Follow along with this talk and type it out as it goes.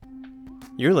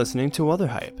You're listening to Weather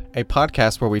Hype, a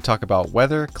podcast where we talk about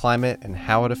weather, climate, and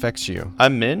how it affects you.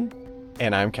 I'm Min.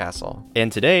 And I'm Castle.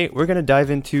 And today we're going to dive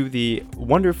into the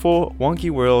wonderful,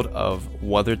 wonky world of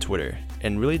weather Twitter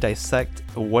and really dissect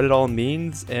what it all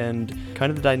means and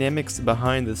kind of the dynamics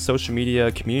behind the social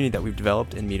media community that we've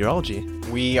developed in meteorology.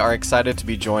 We are excited to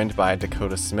be joined by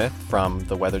Dakota Smith from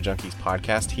the Weather Junkies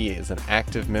podcast. He is an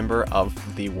active member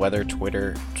of the Weather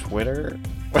Twitterverse?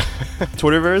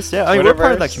 Yeah, I mean, we're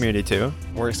part of that community too.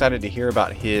 We're excited to hear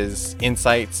about his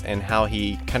insights and how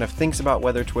he kind of thinks about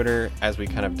weather Twitter as we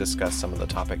kind of discuss some of the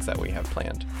topics that we have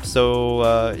planned.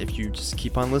 So if you just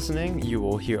keep on listening, you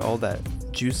will hear all that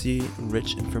juicy,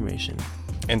 rich information.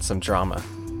 And some drama.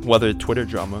 Weather Twitter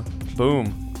drama.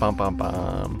 Boom. Bum, bum,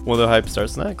 bum. Weather Hype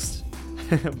starts next.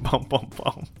 Bum, bum,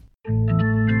 bum.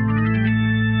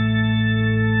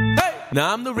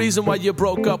 Now I'm the reason why you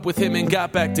broke up with him and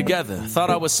got back together. Thought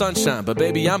I was sunshine, but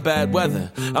baby, I'm bad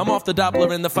weather. I'm off the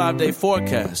Doppler in the 5-day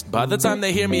forecast. By the time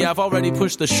they hear me, I've already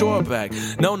pushed the shore back.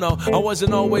 No, I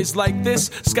wasn't always like this.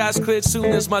 Skies cleared soon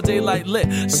as my daylight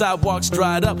lit. Sidewalks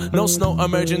dried up, no snow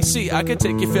emergency. I could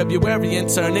take you February and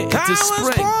turn it into spring. I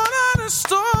was born on a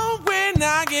storm. When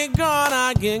I get gone,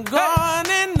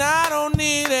 and I don't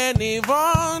need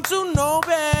anyone to know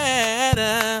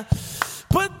better.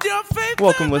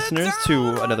 Welcome, listeners,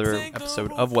 to another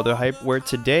episode of Weather Hype, where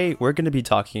today we're going to be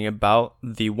talking about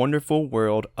the wonderful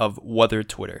world of weather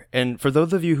Twitter. And for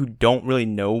those of you who don't really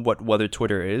know what weather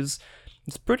Twitter is,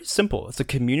 it's pretty simple. It's a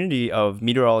community of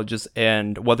meteorologists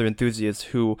and weather enthusiasts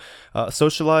who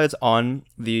socialize on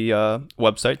the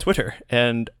website Twitter.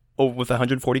 And with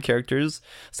 140 characters,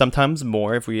 sometimes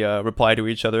more if we reply to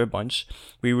each other a bunch,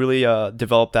 we really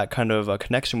develop that kind of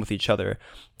connection with each other,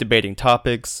 debating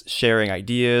topics, sharing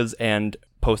ideas, and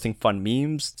posting fun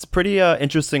memes. It's a pretty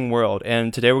interesting world,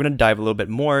 and today we're going to dive a little bit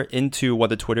more into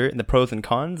weather Twitter and the pros and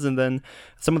cons, and then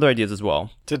some other ideas as well.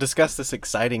 To discuss this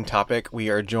exciting topic, we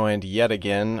are joined yet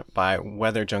again by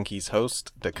Weather Junkies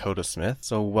host Dakota Smith.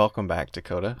 So welcome back,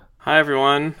 Dakota. Hi,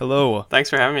 everyone. Hello.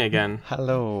 Thanks for having me again.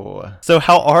 Hello. So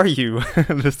how are you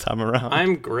this time around?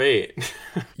 I'm great.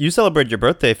 You celebrated your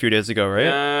birthday a few days ago,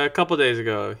 right? A couple days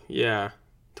ago. Yeah.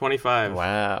 25.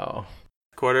 Wow.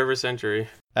 Quarter of a century.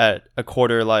 At a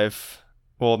quarter life.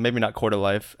 Well, maybe not quarter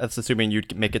life. That's assuming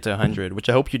you'd make it to 100, which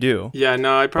I hope you do. Yeah,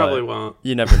 no, I probably won't.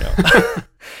 You never know.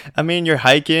 I mean, you're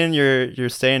hiking, you're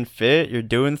staying fit, you're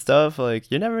doing stuff.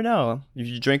 Like, you never know. If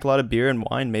you drink a lot of beer and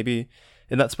wine, maybe...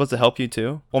 Isn't that supposed to help you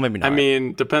too? Well, maybe not. I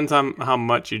mean, depends on how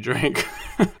much you drink.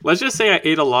 Let's just say I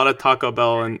ate a lot of Taco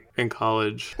Bell in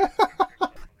college.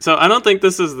 So I don't think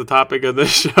this is the topic of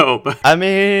this show, but I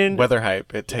mean, weather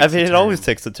hype. It always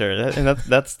takes a turn, and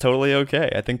that's totally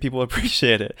okay. I think people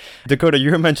appreciate it. Dakota,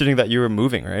 you were mentioning that you were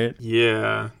moving, right?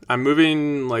 Yeah, I'm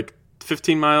moving like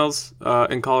 15 miles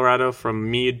in Colorado from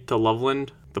Meade to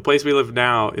Loveland. The place we live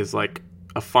now is like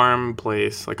a farm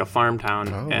place, like a farm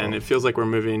town, and it feels like we're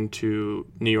moving to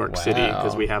New York City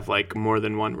because we have like more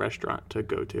than one restaurant to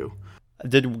go to. I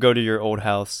did go to your old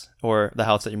house, or the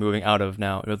house that you're moving out of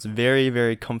now. It was very,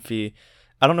 very comfy.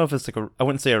 I don't know if it's like I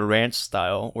wouldn't say a ranch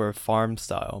style or a farm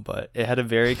style, but it had a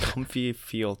very comfy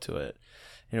feel to it.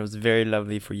 And it was very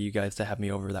lovely for you guys to have me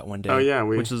over that one day. Oh, yeah.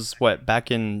 Which was,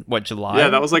 back in, July? Yeah,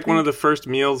 that was like one of the first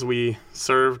meals we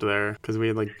served there because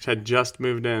we had just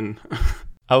moved in.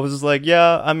 I was just like,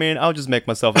 yeah, I mean, I'll just make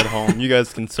myself at home. You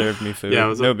guys can serve me food.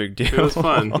 Yeah, no big deal. It was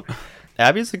fun.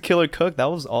 Abby's a killer cook.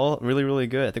 That was all really, really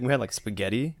good. I think we had like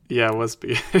spaghetti. Yeah, it was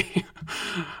spaghetti.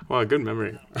 Wow, good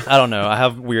memory. I don't know. I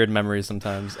have weird memories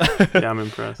sometimes. Yeah, I'm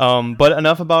impressed. But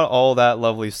enough about all that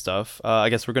lovely stuff. I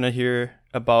guess we're going to hear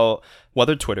about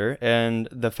weather Twitter and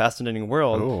the fascinating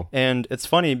world. Ooh. And it's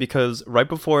funny because right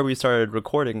before we started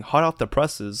recording, hot off the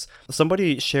presses,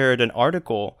 somebody shared an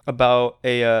article about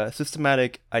a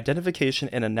systematic identification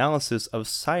and analysis of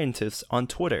scientists on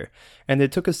Twitter. And they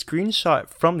took a screenshot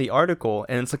from the article,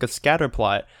 and it's like a scatter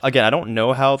plot. Again, I don't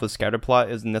know how the scatter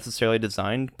plot is necessarily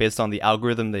designed based on the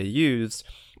algorithm they used,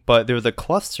 but there's a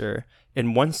cluster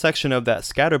in one section of that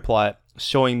scatter plot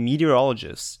showing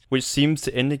meteorologists, which seems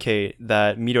to indicate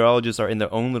that meteorologists are in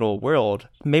their own little world.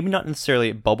 Maybe not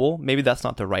necessarily a bubble. Maybe that's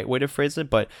not the right way to phrase it,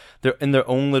 but they're in their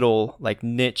own little like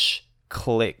niche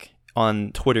clique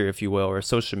on Twitter, if you will, or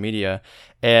social media.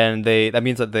 And that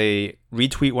means that they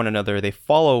retweet one another, they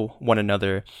follow one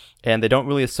another, and they don't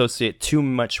really associate too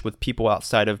much with people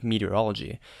outside of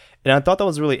meteorology. And I thought that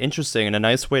was really interesting and a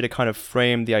nice way to kind of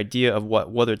frame the idea of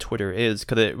what weather Twitter is,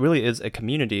 because it really is a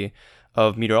community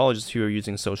of meteorologists who are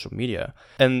using social media.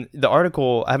 And the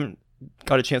article, I haven't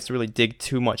got a chance to really dig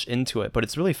too much into it, but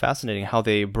it's really fascinating how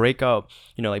they break up,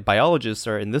 like biologists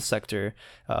are in this sector,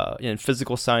 in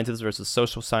physical scientists versus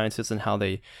social scientists, and how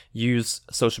they use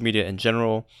social media in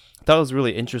general. That was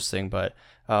really interesting. But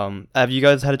have you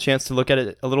guys had a chance to look at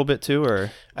it a little bit too,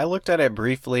 or? I looked at it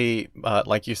briefly.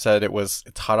 Like you said, it's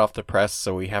hot off the press,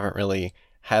 so we haven't really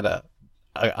had a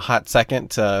hot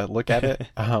second to look at it.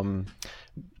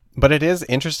 But it is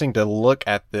interesting to look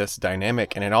at this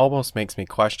dynamic, and it almost makes me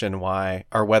question why,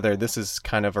 or whether this is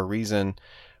kind of a reason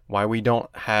why we don't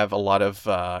have a lot of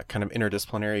kind of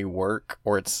interdisciplinary work,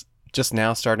 or it's just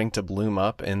now starting to bloom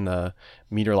up in the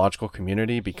meteorological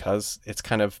community, because it's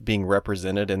kind of being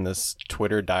represented in this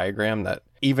Twitter diagram that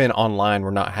even online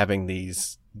we're not having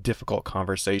these difficult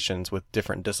conversations with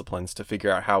different disciplines to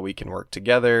figure out how we can work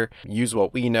together, use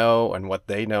what we know and what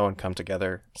they know, and come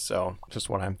together. So just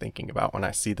what I'm thinking about when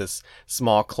I see this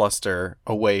small cluster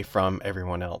away from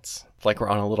everyone else. It's like we're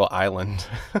on a little island.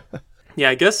 Yeah,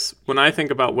 I guess when I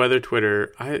think about weather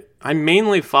Twitter, I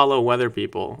mainly follow weather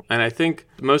people. And I think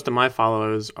most of my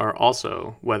followers are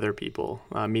also weather people,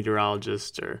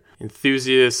 meteorologists or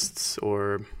enthusiasts,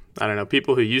 or I don't know,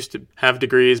 people who used to have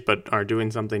degrees but are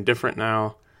doing something different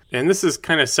now. And this is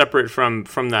kind of separate from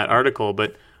that article,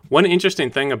 but one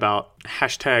interesting thing about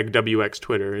hashtag WX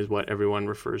Twitter is what everyone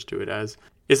refers to it as,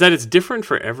 is that it's different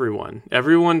for everyone.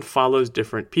 Everyone follows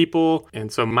different people.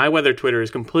 And so my weather Twitter is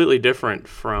completely different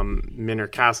from Minter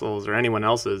Castle's or anyone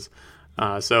else's.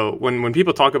 So when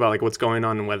people talk about like what's going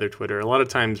on in weather Twitter, a lot of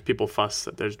times people fuss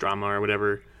that there's drama or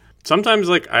whatever. Sometimes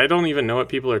like I don't even know what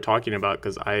people are talking about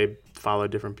because I follow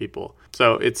different people.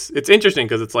 So it's interesting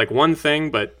because it's like one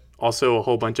thing, but also a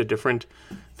whole bunch of different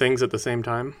things at the same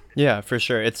time. Yeah, for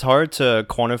sure. It's hard to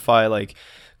quantify, like,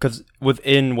 because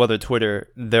within Weather Twitter,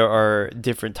 there are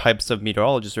different types of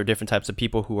meteorologists or different types of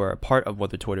people who are a part of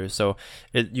Weather Twitter. So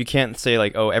you can't say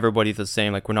like, oh, everybody's the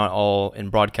same. Like, we're not all in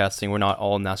broadcasting. We're not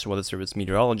all National Weather Service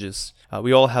meteorologists.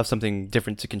 We all have something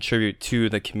different to contribute to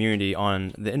the community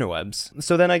on the interwebs.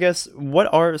 So then I guess,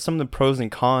 what are some of the pros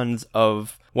and cons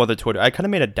of Weather Twitter? I kind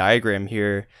of made a diagram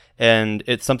here, and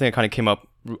it's something that kind of came up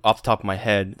off the top of my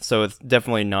head, so it's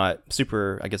definitely not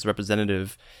super, I guess,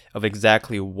 representative of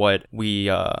exactly what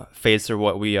we face or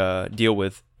what we deal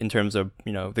with in terms of,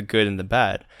 the good and the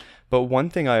bad. But one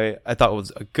thing I thought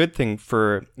was a good thing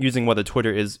for using Weather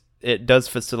Twitter is it does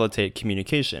facilitate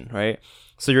communication, right?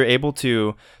 So you're able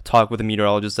to talk with a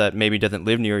meteorologist that maybe doesn't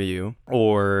live near you,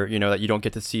 or, that you don't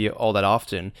get to see all that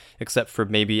often, except for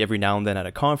maybe every now and then at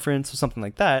a conference or something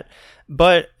like that.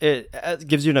 But it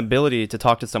gives you an ability to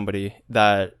talk to somebody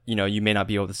that, you may not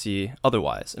be able to see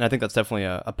otherwise. And I think that's definitely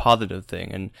a positive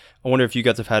thing. And I wonder if you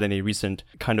guys have had any recent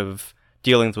kind of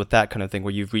dealings with that kind of thing,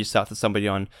 where you've reached out to somebody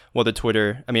on Weather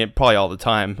Twitter, I mean, probably all the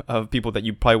time, of people that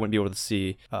you probably wouldn't be able to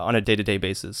see on a day-to-day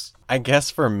basis. I guess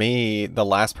for me, the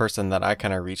last person that I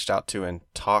kind of reached out to and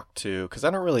talked to, because I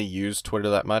don't really use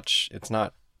Twitter that much, it's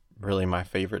not really my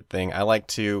favorite thing. I like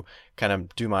to kind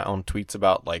of do my own tweets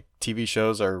about like TV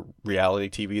shows or reality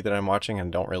TV that I'm watching,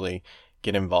 and don't really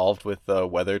get involved with the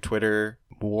weather Twitter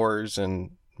wars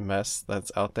and mess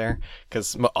that's out there,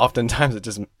 because oftentimes it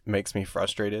just makes me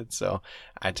frustrated, so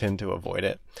I tend to avoid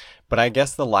it. But I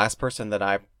guess the last person that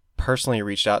I personally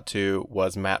reached out to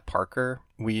was Matt Parker.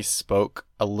 We spoke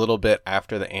a little bit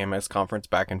after the AMS conference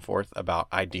back and forth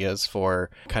about ideas for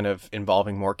kind of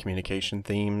involving more communication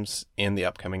themes in the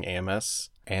upcoming AMS,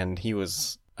 and he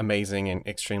was amazing and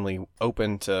extremely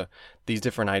open to these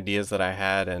different ideas that I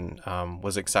had, and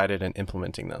was excited in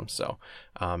implementing them. So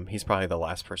he's probably the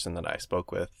last person that I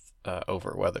spoke with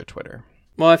over Weather Twitter.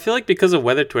 Well, I feel like because of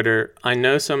Weather Twitter, I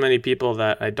know so many people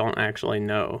that I don't actually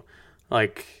know.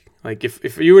 Like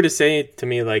if you were to say to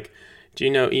me, like, do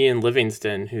you know Ian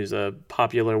Livingston, who's a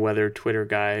popular weather Twitter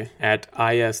guy at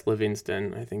IS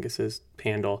Livingston, I think is his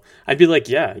handle, I'd be like,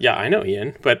 yeah, I know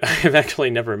Ian, but I've actually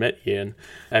never met Ian.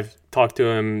 I've talked to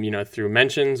him, through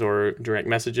mentions or direct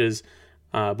messages.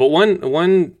 But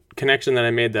one connection that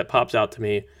I made that pops out to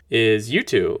me is you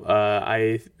two.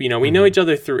 We know each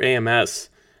other through AMS,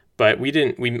 but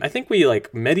I think we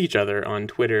like met each other on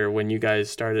Twitter when you guys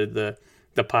started the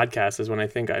podcast, is when I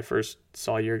think I first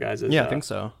saw your guys' I think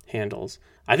so. handles.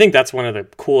 I think that's one of the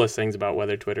coolest things about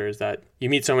Weather Twitter, is that you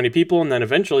meet so many people, and then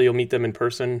eventually you'll meet them in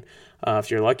person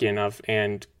if you're lucky enough,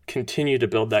 and continue to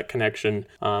build that connection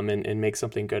and make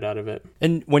something good out of it.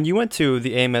 And when you went to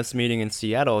the AMS meeting in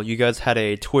Seattle, you guys had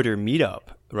a Twitter meetup,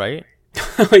 right?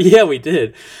 Yeah, we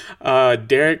did.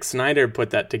 Derek Snyder put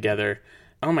that together.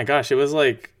 Oh my gosh, it was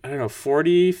like,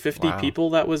 40, 50 people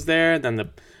that was there. Then the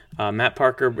Matt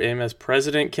Parker, AMS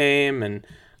president, came, and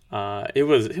It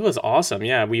was awesome.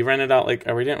 Yeah, we rented out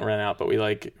or we didn't rent out, but we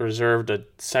like reserved a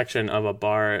section of a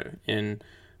bar in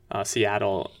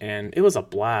Seattle, and it was a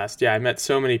blast. Yeah, I met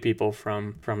so many people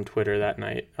from Twitter that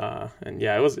night, and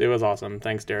yeah, it was awesome.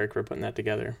 Thanks, Derek, for putting that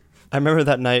together. I remember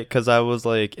that night because I was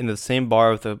like in the same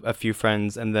bar with a few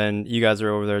friends, and then you guys were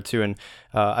over there too, and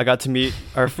I got to meet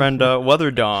our friend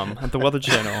Weather Dom at the Weather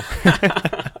Channel.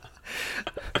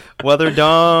 Weather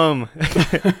Dom.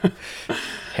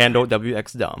 Handle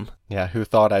WX Dom. Yeah, who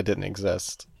thought I didn't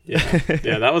exist?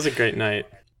 Yeah, that was a great night.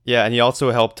 Yeah, and he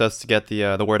also helped us to get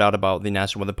the word out about the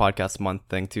National Weather Podcast Month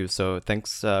thing too. So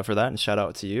thanks for that, and shout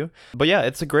out to you. But yeah,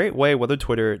 it's a great way, Weather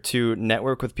Twitter, to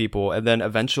network with people and then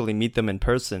eventually meet them in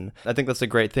person. I think that's a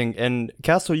great thing. And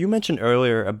Castle, you mentioned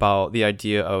earlier about the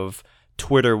idea of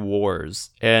Twitter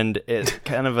wars and it's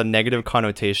kind of a negative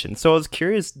connotation. So I was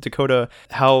curious, Dakota,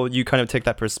 how you kind of take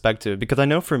that perspective, because I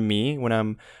know for me, when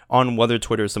I'm on weather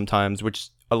Twitter sometimes, which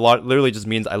a lot literally just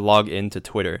means I log into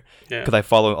Twitter because I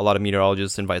follow a lot of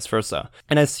meteorologists and vice versa.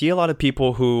 And I see a lot of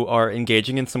people who are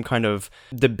engaging in some kind of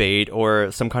debate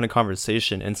or some kind of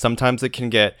conversation. And sometimes it can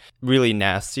get really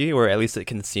nasty, or at least it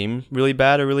can seem really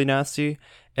bad or really nasty.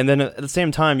 And then at the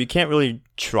same time, you can't really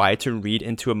try to read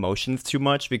into emotions too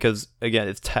much because, again,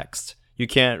 it's text. You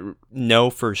can't know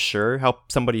for sure how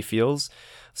somebody feels.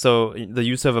 So the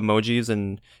use of emojis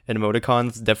and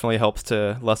emoticons definitely helps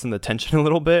to lessen the tension a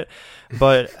little bit.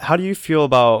 But how do you feel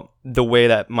about the way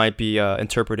that might be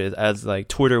interpreted as like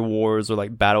Twitter wars or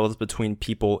like battles between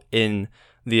people in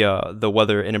the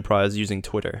weather enterprise using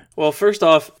Twitter? Well, first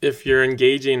off, if you're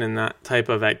engaging in that type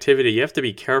of activity, you have to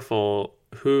be careful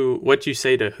what you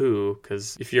say to who,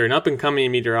 because if you're an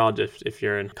up-and-coming meteorologist, if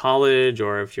you're in college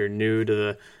or if you're new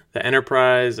to the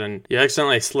enterprise and you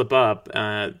accidentally slip up,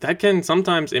 that can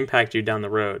sometimes impact you down the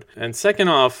road. And second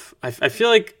off, I feel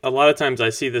like a lot of times I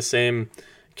see the same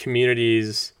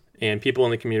communities and people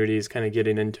in the communities kind of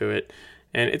getting into it.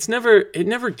 And it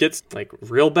never gets like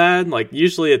real bad. Like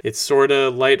usually it's sort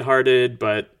of lighthearted,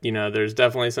 but there's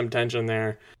definitely some tension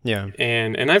there. Yeah.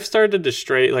 And I've started to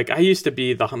stray, like I used to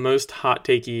be the most hot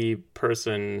takey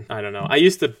person. I don't know. I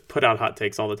used to put out hot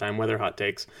takes all the time, weather hot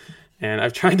takes. And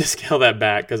I've tried to scale that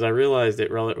back because I realized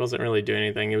it wasn't really doing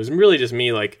anything. It was really just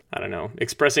me, like, I don't know,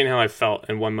 expressing how I felt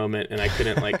in one moment, and I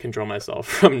couldn't like control myself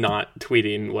from not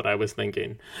tweeting what I was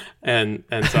thinking. And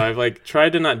so I've like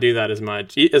tried to not do that as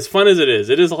much. As fun as it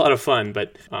is a lot of fun.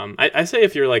 But I say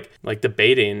if you're like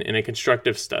debating in a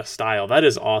constructive style, that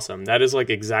is awesome. That is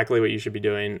like exactly what you should be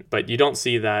doing. But you don't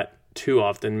see that too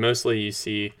often. Mostly you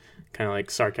see kind of like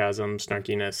sarcasm,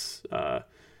 snarkiness,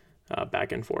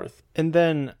 back and forth. And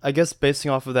then I guess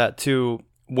basing off of that too,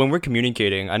 when we're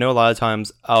communicating, I know a lot of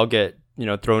times I'll get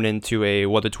thrown into a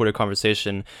weather Twitter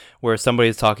conversation where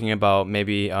somebody's talking about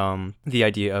maybe the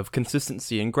idea of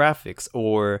consistency in graphics,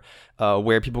 or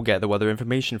where people get the weather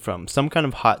information from, some kind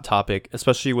of hot topic,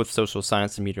 especially with social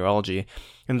science and meteorology,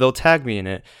 and they'll tag me in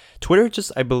it. Twitter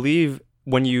just, I believe,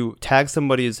 when you tag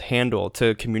somebody's handle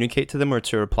to communicate to them or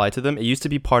to reply to them, it used to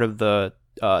be part of the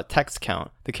text count,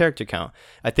 the character count.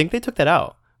 I think they took that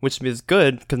out, which is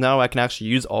good because now I can actually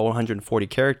use all 140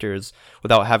 characters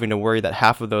without having to worry that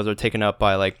half of those are taken up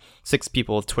by like 6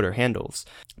 people's Twitter handles.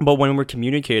 But when we're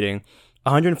communicating,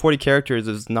 140 characters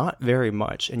is not very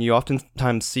much, and you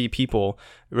oftentimes see people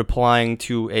replying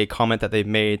to a comment that they've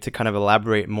made to kind of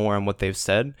elaborate more on what they've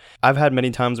said. I've had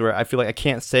many times where I feel like I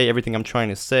can't say everything I'm trying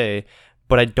to say,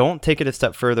 but I don't take it a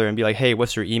step further and be like, hey,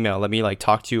 what's your email? Let me like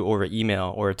talk to you over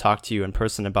email or talk to you in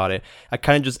person about it. I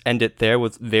kind of just end it there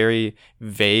with very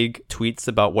vague tweets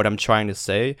about what I'm trying to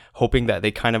say, hoping that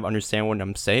they kind of understand what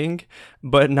I'm saying,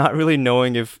 but not really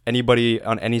knowing if anybody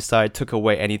on any side took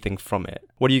away anything from it.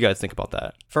 What do you guys think about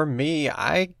that? For me,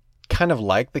 I kind of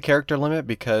like the character limit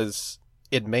because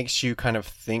it makes you kind of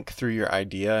think through your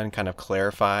idea and kind of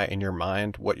clarify in your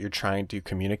mind what you're trying to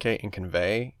communicate and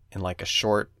convey in like a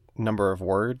short number of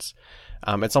words.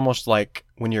 It's almost like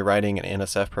when you're writing an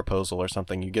NSF proposal or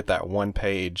something, you get that one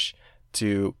page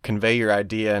to convey your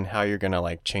idea and how you're going to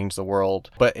like change the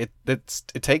world. But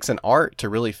it takes an art to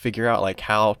really figure out like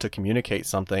how to communicate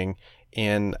something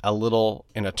in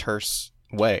a terse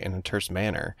way, in a terse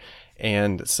manner.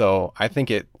 And so I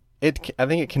think it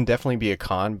can definitely be a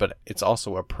con, but it's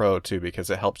also a pro too, because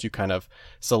it helps you kind of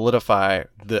solidify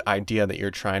the idea that you're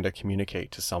trying to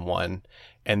communicate to someone,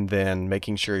 and then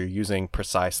making sure you're using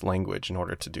precise language in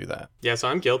order to do that. Yeah, so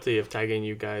I'm guilty of tagging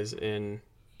you guys in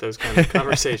those kinds of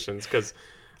conversations because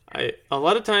a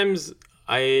lot of times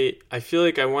I feel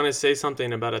like I want to say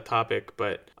something about a topic,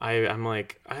 but I'm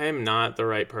like, I am not the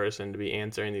right person to be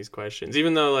answering these questions,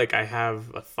 even though like I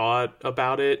have a thought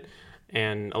about it.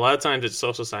 And a lot of times it's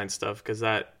social science stuff because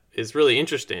that is really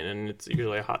interesting, and it's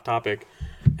usually a hot topic.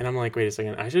 And I'm like, wait a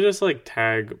second, I should just like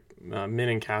tag Min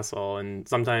and Castle, and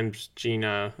sometimes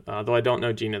Gina, though I don't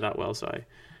know Gina that well, so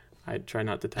I try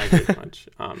not to tag her as much.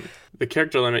 The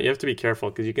character limit, you have to be careful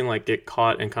because you can like get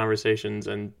caught in conversations,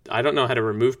 and I don't know how to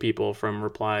remove people from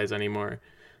replies anymore.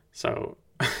 So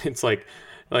it's like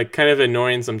kind of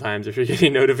annoying sometimes if you're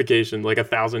getting notifications, like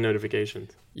 1,000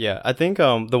 notifications. Yeah, I think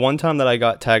the one time that I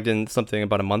got tagged in something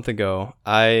about a month ago,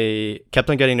 I kept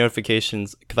on getting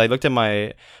notifications because I looked at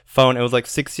my phone. It was like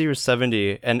 60 or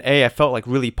 70, and I felt like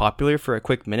really popular for a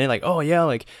quick minute. Like, oh yeah,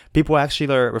 like people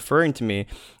actually are referring to me.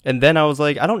 And then I was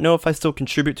like, I don't know if I still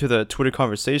contribute to the Twitter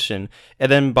conversation. And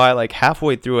then by like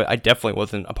halfway through it, I definitely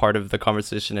wasn't a part of the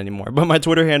conversation anymore. But my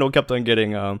Twitter handle kept on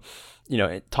getting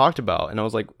it talked about, and I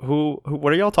was like,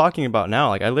 what are y'all talking about now?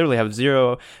 Like, I literally have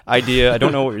zero idea. I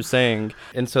don't know what you're saying.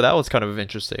 And so that was kind of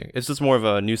interesting. It's just more of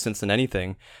a nuisance than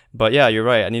anything. But yeah, you're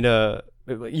right.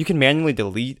 You can manually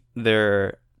delete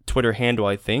their Twitter handle,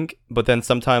 I think, but then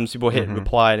sometimes people hit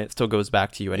reply and it still goes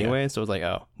back to you anyway. So it's like,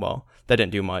 oh, well, that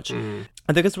didn't do much.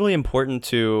 I think it's really important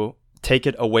to take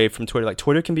it away from Twitter. Like,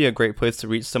 Twitter can be a great place to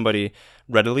reach somebody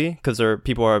readily because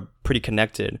people are pretty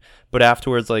connected. But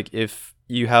afterwards, like, if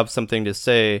you have something to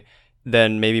say,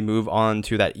 then maybe move on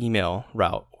to that email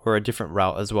route or a different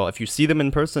route as well. If you see them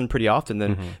in person pretty often,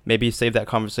 then maybe save that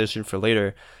conversation for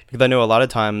later. Because I know a lot of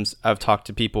times I've talked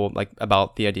to people like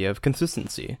about the idea of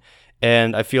consistency.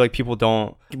 And I feel like people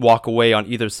don't walk away on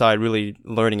either side really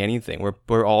learning anything.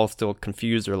 We're all still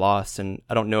confused or lost. And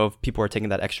I don't know if people are taking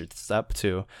that extra step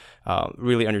to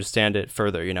really understand it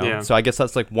further, you know? Yeah. So I guess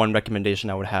that's like one recommendation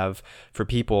I would have for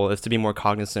people is to be more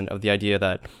cognizant of the idea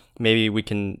that maybe we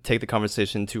can take the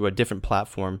conversation to a different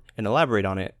platform and elaborate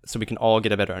on it so we can all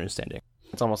get a better understanding.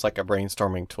 It's almost like a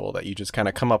brainstorming tool that you just kind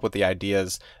of come up with the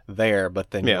ideas there, but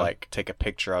then you like take a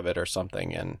picture of it or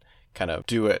something and kind of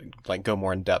do it, like go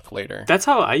more in depth later. That's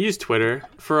how I use Twitter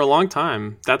for a long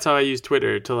time. That's how I use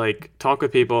Twitter to like talk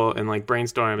with people and like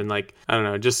brainstorm and like, I don't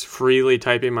know, just freely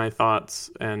typing my thoughts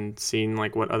and seeing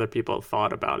like what other people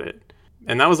thought about it.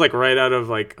 And that was like right out of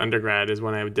like undergrad is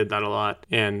when I did that a lot.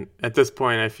 And at this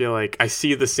point, I feel like I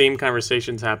see the same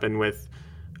conversations happen with,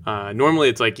 normally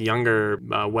it's like younger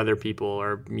weather people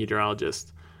or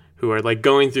meteorologists who are like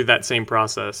going through that same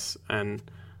process. And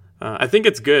I think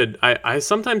it's good. I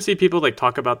sometimes see people like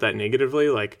talk about that negatively,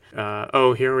 like,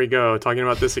 oh, here we go, talking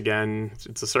about this again.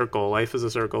 It's a circle. Life is a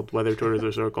circle. Weather Twitter is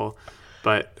a circle.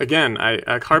 But again,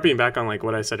 I harping back on like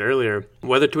what I said earlier,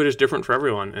 weather Twitter is different for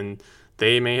everyone, and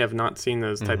they may have not seen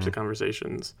those types of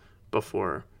conversations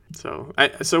before. So I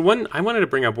wanted to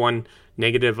bring up one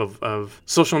negative of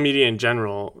social media in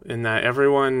general, in that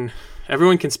everyone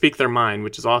can speak their mind,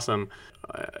 which is awesome.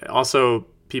 Also,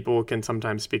 people can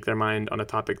sometimes speak their mind on a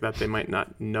topic that they might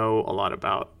not know a lot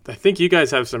about. I think you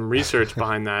guys have some research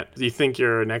behind that. You think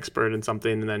you're an expert in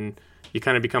something, and then you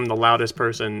kind of become the loudest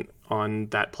person on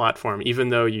that platform, even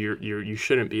though you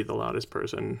shouldn't be the loudest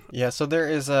person. Yeah, so there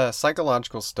is a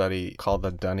psychological study called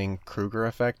the Dunning-Kruger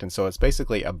effect, and so it's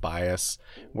basically a bias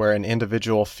where an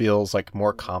individual feels like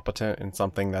more competent in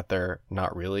something that they're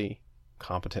not really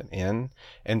competent in,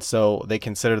 and so they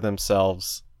consider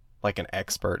themselves like an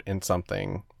expert in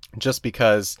something just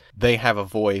because they have a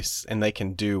voice and they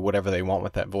can do whatever they want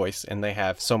with that voice, and they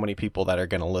have so many people that are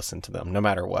going to listen to them no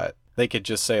matter what. They could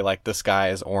just say like, the sky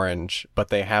is orange, but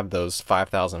they have those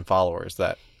 5,000 followers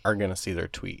that are going to see their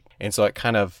tweet. And so it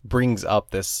kind of brings up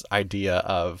this idea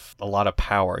of a lot of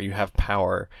power. You have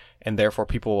power, and therefore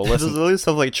people will listen. This is literally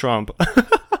stuff like Trump.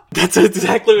 That's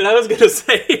exactly what I was going to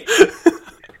say.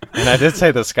 And I did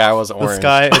say the sky was orange.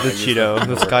 The sky is a Cheeto.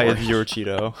 The sky is your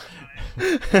Cheeto.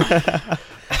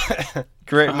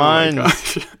 Great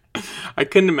minds. I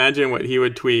couldn't imagine what he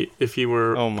would tweet if he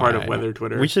were part of Weather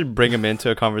Twitter. We should bring him into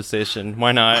a conversation.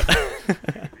 Why not?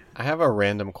 I have a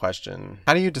random question.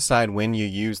 How do you decide when you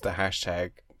use the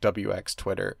hashtag WX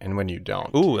Twitter and when you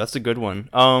don't? Ooh, that's a good one.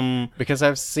 Because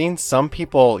I've seen some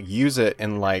people use it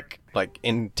in like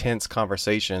intense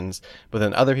conversations, but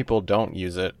then other people don't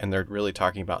use it and they're really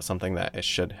talking about something that it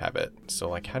should have it. So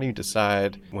like, how do you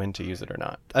decide when to use it or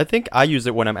not? I think I use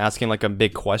it when I'm asking like a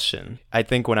big question. I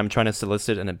think when I'm trying to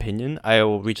solicit an opinion, I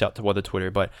will reach out to Weather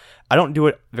Twitter, but I don't do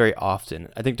it very often.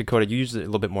 I think, Dakota, you use it a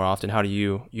little bit more often. How do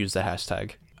you use the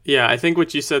hashtag? Yeah, I think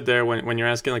what you said there, when you're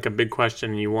asking like a big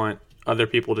question and you want other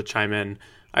people to chime in,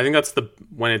 I think that's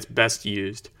when it's best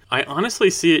used. I honestly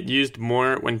see it used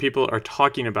more when people are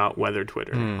talking about Weather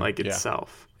Twitter,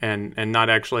 itself, and not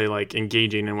actually like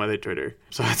engaging in Weather Twitter.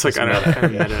 So it's like, I don't know, kind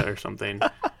of meta or something.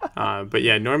 But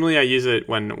yeah, normally I use it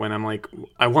when I'm like,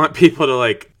 I want people to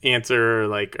like answer or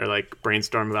like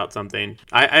brainstorm about something.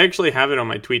 I actually have it on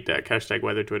my tweet deck,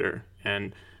 #WeatherTwitter.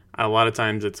 And a lot of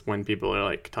times it's when people are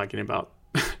like talking about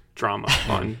drama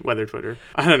on Weather Twitter.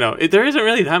 I don't know. There isn't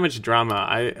really that much drama.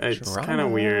 It's kind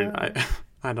of weird.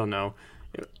 I don't know.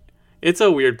 It's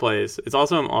a weird place. It's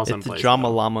also an awesome it's place. It's drama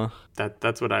llama.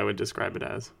 That's what I would describe it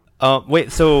as.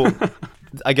 Wait, so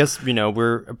I guess,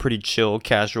 we're a pretty chill,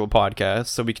 casual podcast,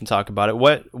 so we can talk about it.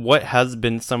 What has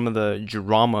been some of the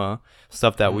drama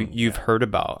stuff that you've heard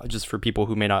about, just for people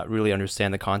who may not really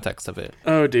understand the context of it?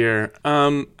 Oh, dear.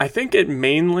 I think it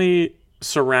mainly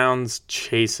surrounds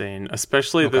chasing,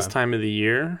 especially this time of the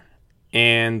year.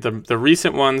 And the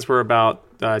recent ones were about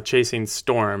chasing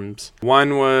storms.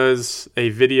 One was a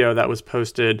video that was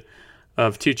posted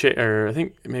of I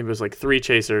think maybe it was like 3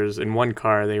 chasers in one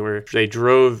car. They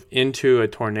drove into a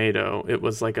tornado. It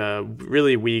was like a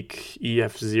really weak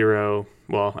EF0.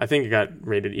 Well, I think it got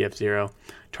rated EF0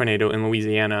 tornado in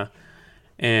Louisiana.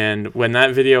 And when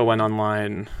that video went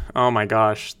online, oh my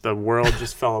gosh, the world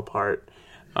just fell apart.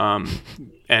 And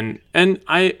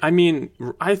I mean,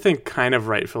 I think kind of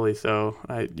rightfully so.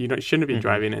 You shouldn't be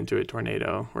driving into a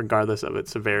tornado, regardless of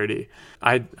its severity.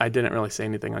 I didn't really say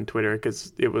anything on Twitter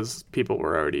because people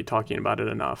were already talking about it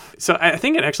enough. So I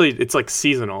think it's like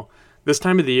seasonal. This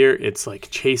time of the year, it's like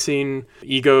chasing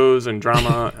egos and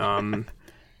drama.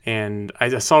 And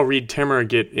I saw Reed Timmer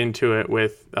get into it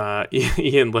with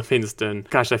Ian Livingston.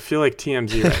 Gosh, I feel like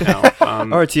TMZ right now.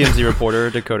 Our TMZ reporter,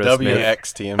 Dakota Smith.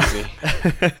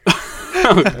 WXTMZ.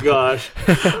 Oh gosh,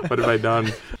 what have I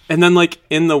done? And then like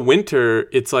in the winter,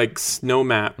 it's like snow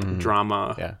map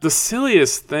drama. Yeah. The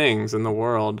silliest things in the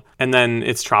world. And then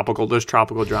it's tropical. There's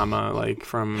tropical drama like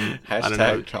from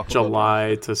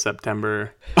July to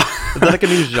September. Is that like a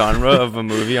new genre of a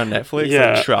movie on Netflix?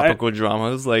 Yeah, like tropical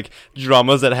dramas, like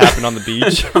dramas that happen on the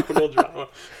beach. Tropical drama.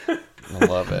 I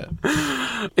love it.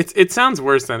 It sounds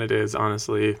worse than it is,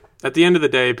 honestly. At the end of the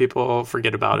day, people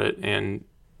forget about it, and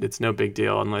it's no big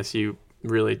deal unless you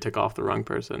really tick off the wrong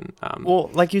person. Well,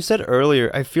 like you said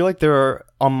earlier, I feel like there are,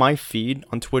 on my feed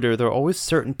on Twitter, there are always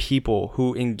certain people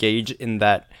who engage in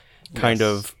that kind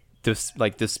of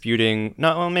disputing,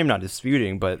 maybe not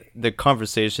disputing, but the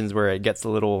conversations where it gets a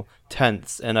little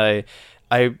tense. And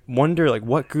I wonder, like,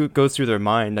 what goes through their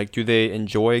mind? Like, do they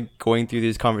enjoy going through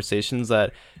these conversations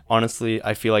that honestly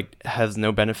I feel like has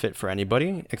no benefit for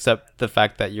anybody except the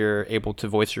fact that you're able to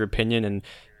voice your opinion and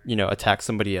attack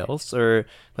somebody else? Or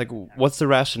like, what's the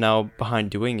rationale behind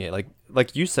doing it?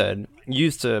 Like you said, you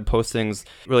used to post things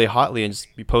really hotly and just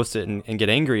post it and get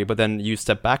angry, but then you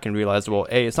step back and realize, well,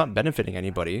 A, it's not benefiting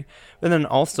anybody. And then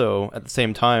also at the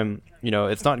same time,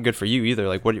 it's not good for you either.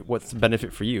 Like, what's the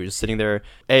benefit for you? Just sitting there,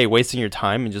 A, wasting your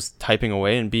time and just typing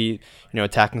away, and B,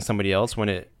 attacking somebody else when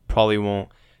it probably won't,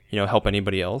 help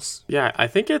anybody else. Yeah, I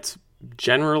think it's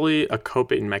generally a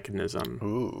coping mechanism.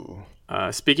 Ooh.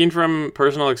 Speaking from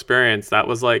personal experience, that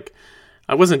was like,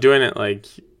 I wasn't doing it like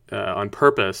on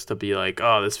purpose to be like,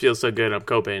 oh, this feels so good, I'm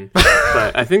coping.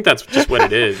 But I think that's just what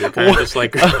it is. You're kind of just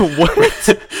like, what?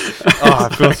 Oh,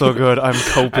 I feel so good, I'm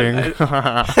coping.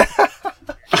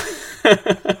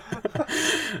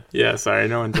 Yeah, sorry,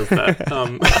 no one does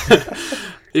that.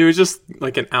 It was just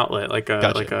like an outlet, like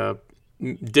a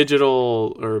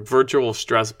digital or virtual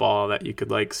stress ball that you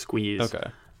could like squeeze.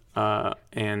 Okay.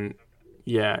 And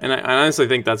yeah, and I honestly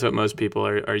think that's what most people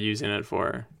are using it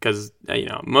for, because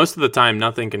most of the time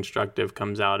nothing constructive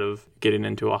comes out of getting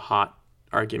into a hot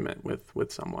argument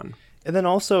with someone. And then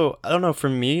also, I don't know, for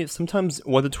me, sometimes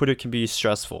Weather Twitter can be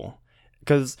stressful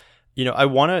because I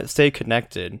want to stay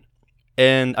connected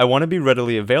and I want to be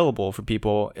readily available for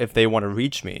people if they want to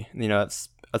reach me. That's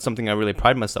something I really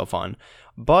pride myself on.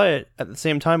 But at the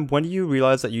same time, when do you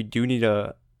realize that you do need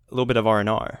a little bit of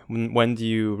R&R? When do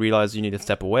you realize you need to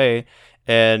step away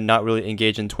and not really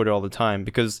engage in Twitter all the time?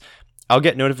 Because I'll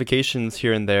get notifications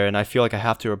here and there and I feel like I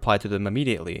have to reply to them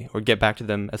immediately or get back to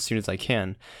them as soon as I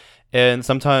can. And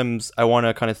sometimes I want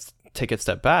to kind of take a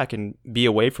step back and be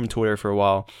away from Twitter for a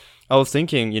while. I was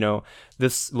thinking,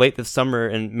 this summer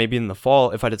and maybe in the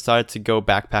fall, if I decide to go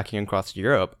backpacking across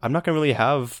Europe, I'm not going to really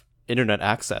have internet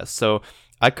access. So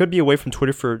I could be away from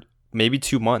Twitter for maybe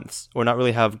 2 months or not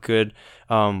really have good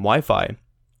Wi-Fi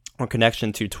or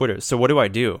connection to Twitter. So what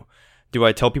do? Do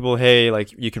I tell people, hey,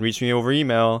 like, you can reach me over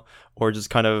email, or just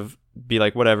kind of be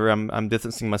like, whatever, I'm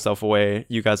distancing myself away.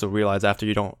 You guys will realize after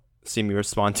you don't see me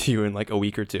respond to you in like a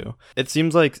week or two. It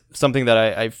seems like something that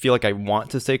I feel like I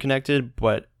want to stay connected,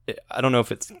 but I don't know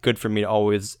if it's good for me to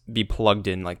always be plugged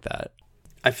in like that.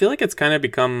 I feel like it's kind of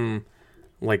become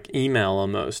like email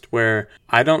almost, where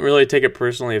I don't really take it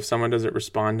personally if someone doesn't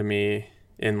respond to me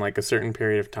in like a certain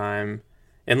period of time,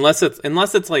 unless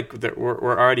it's like that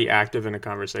we're already active in a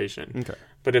conversation. Okay.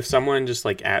 But if someone just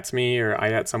like ats me or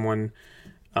I at someone,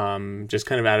 just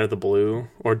kind of out of the blue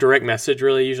or direct message,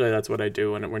 really, usually that's what I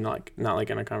do when we're not like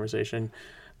in a conversation.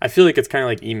 I feel like it's kind of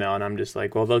like email, and I'm just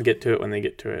like, well, they'll get to it when they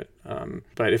get to it.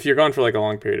 But if you're gone for like a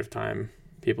long period of time,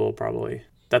 people probably.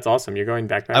 That's awesome. You're going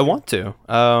backpacking? I want to.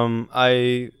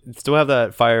 I still have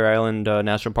that Fire Island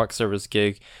National Park Service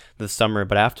gig this summer,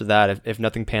 but after that, if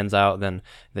nothing pans out, then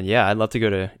yeah, I'd love to go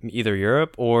to either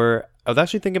Europe, or I was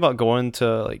actually thinking about going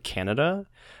to like Canada,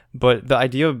 but the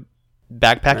idea of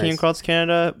backpacking across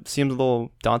Canada seems a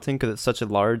little daunting because it's such a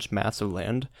large mass of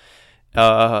land.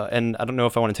 And I don't know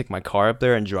if I want to take my car up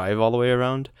there and drive all the way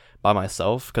around by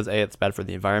myself, because A, it's bad for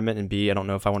the environment, and B, I don't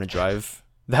know if I want to drive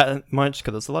that much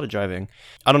because it's a lot of driving.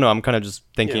 I don't know. I'm kind of just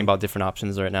thinking about different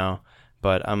options right now,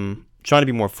 but I'm trying to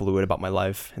be more fluid about my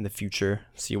life in the future.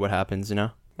 See what happens, you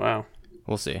know? Wow.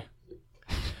 We'll see.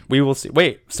 We will see.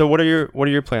 Wait, so what are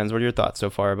your plans? What are your thoughts so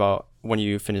far about when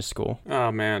you finish school?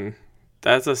 Oh man,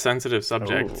 that's a sensitive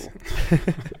subject.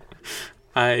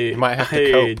 You might have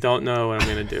to cope. I don't know what I'm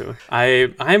gonna do.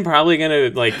 I'm probably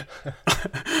gonna like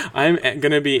I'm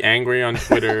gonna be angry on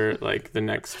Twitter like the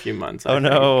next few months. I think.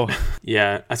 No.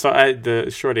 Yeah. So the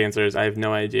short answer is I have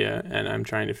no idea, and I'm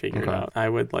trying to figure it out. I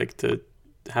would like to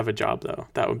have a job though.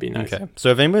 That would be nice. Okay. So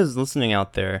if anybody's listening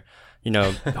out there, you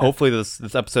know, hopefully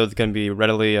this episode is gonna be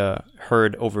readily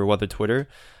heard over Weather Twitter.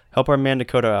 Help our man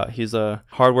Dakota out. He's a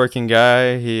hardworking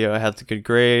guy. He has good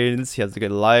grades. He has a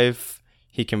good life.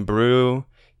 He can brew.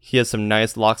 He has some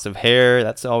nice locks of hair.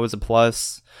 That's always a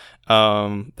plus.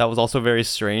 That was also very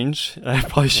strange. I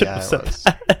probably shouldn't have said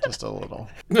that. Just a little.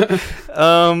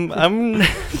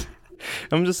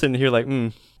 I'm just sitting here like,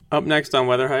 Up next on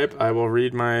Weather Hype, I will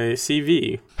read my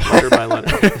CV letter by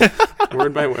letter,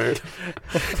 word by word.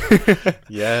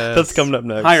 Yes. That's coming up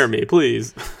next. Hire me,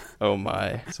 please. Oh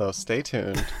my. So stay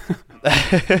tuned.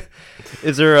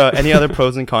 Is there any other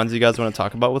pros and cons you guys want to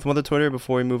talk about with Weather Twitter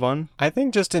before we move on? I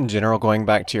think just in general, going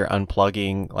back to your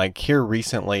unplugging, like here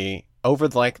recently, it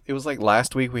was like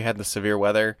last week we had the severe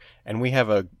weather, and we have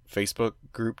a Facebook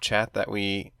group chat that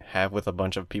we have with a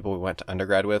bunch of people we went to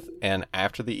undergrad with, and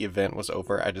after the event was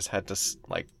over, I just had to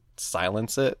like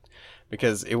silence it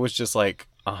because it was just like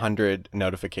 100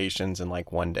 notifications in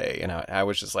like one day, and I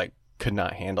was just like could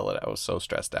not handle it. I was so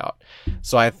stressed out.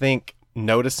 So I think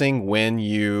noticing when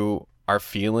you are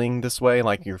feeling this way,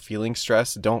 like you're feeling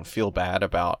stressed, don't feel bad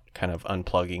about kind of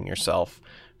unplugging yourself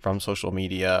from social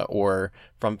media or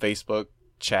from Facebook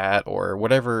chat or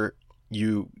whatever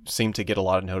you seem to get a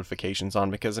lot of notifications on,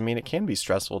 because I mean it can be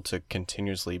stressful to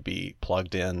continuously be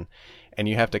plugged in, and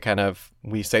you have to kind of,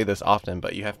 we say this often,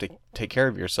 but you have to take care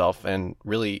of yourself and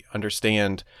really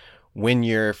understand when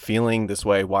you're feeling this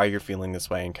way, why you're feeling this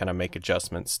way, and kind of make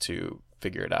adjustments to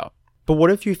figure it out. But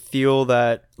what if you feel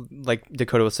that, like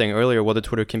Dakota was saying earlier, Weather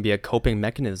Twitter can be a coping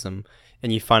mechanism,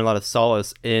 and you find a lot of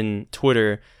solace in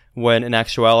Twitter, when in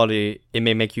actuality it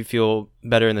may make you feel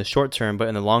better in the short term, but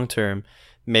in the long term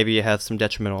maybe it has some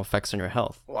detrimental effects on your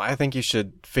health? Well, I think you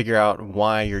should figure out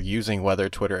why you're using Weather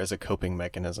Twitter as a coping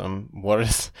mechanism.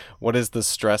 What is the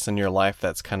stress in your life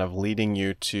that's kind of leading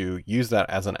you to use that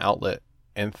as an outlet,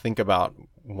 and think about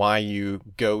why you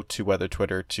go to Weather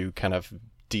Twitter to kind of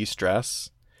de-stress,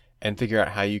 and figure out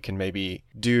how you can maybe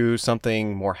do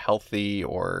something more healthy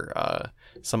or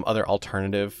some other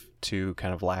alternative to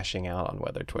kind of lashing out on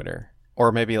Weather Twitter.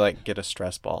 Or maybe like get a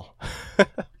stress ball.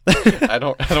 I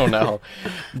don't know.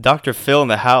 Dr. Phil in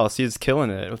the house, he's killing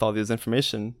it with all this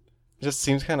information. It just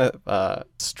seems kind of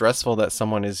stressful that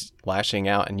someone is lashing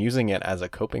out and using it as a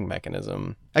coping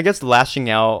mechanism. I guess lashing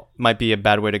out might be a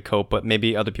bad way to cope, but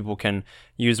maybe other people can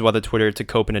use Weather Twitter to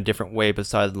cope in a different way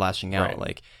besides lashing out, right.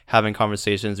 Like having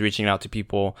conversations, reaching out to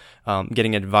people,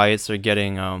 getting advice, or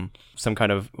getting some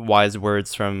kind of wise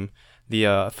words from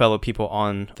the fellow people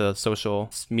on the social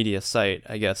media site,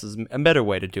 I guess, is a better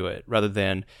way to do it, rather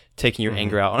than taking your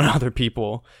anger out on other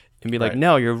people and be like,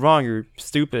 no, you're wrong, you're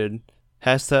stupid.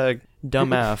 Hashtag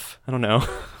dumb AF. I don't know.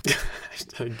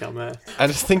 Hashtag dumb AF. I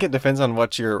just think it depends on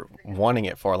what you're wanting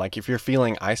it for. Like if you're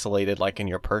feeling isolated, like in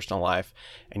your personal life,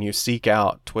 and you seek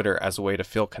out Twitter as a way to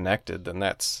feel connected, then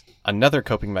that's another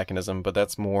coping mechanism, but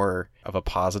that's more of a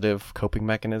positive coping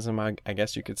mechanism, I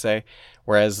guess you could say.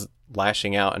 Whereas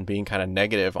lashing out and being kind of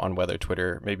negative on Weather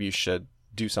Twitter, maybe you should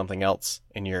do something else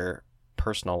in your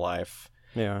personal life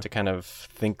to kind of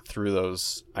think through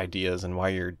those ideas and why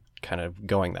you're kind of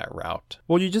going that route.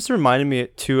 Well, you just reminded me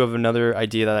too of another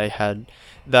idea that I had,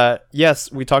 that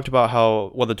yes, we talked about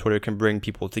how Weather Twitter can bring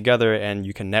people together and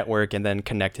you can network and then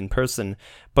connect in person.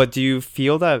 But do you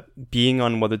feel that being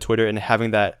on Weather Twitter and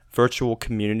having that virtual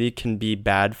community can be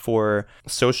bad for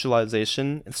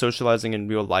socialization and socializing in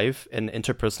real life and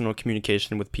interpersonal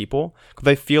communication with people? Because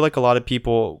I feel like a lot of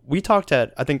people, we talked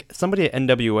at, I think somebody at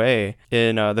NWA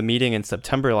in the meeting in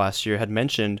September last year had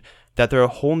mentioned that they're a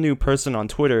whole new person on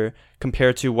Twitter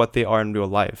compared to what they are in real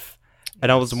life.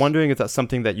 And I was wondering if that's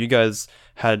something that you guys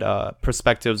had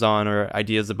perspectives on or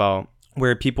ideas about,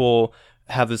 where people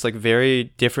have this like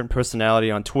very different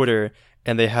personality on Twitter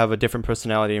and they have a different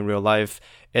personality in real life,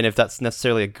 and if that's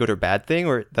necessarily a good or bad thing,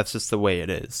 or that's just the way it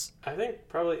is. I think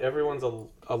probably everyone's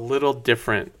a little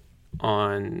different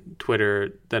on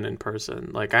Twitter than in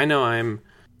person. Like, I know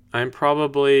I'm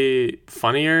probably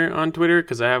funnier on Twitter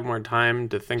because I have more time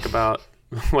to think about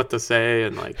what to say,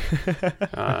 and like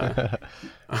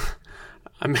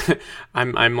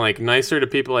I'm like nicer to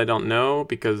people I don't know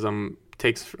because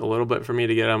takes a little bit for me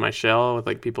to get out of my shell with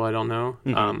like people I don't know.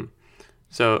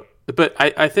 So but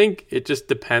I think it just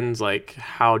depends like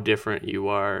how different you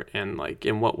are and like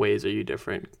in what ways are you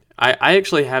different. I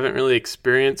actually haven't really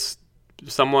experienced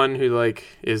someone who like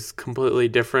is completely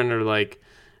different or like,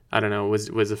 I don't know,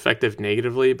 was affected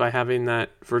negatively by having that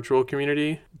virtual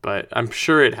community, but I'm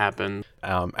sure it happened.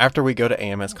 After we go to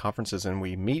AMS conferences and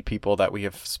we meet people that we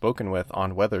have spoken with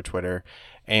on Weather Twitter,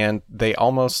 and they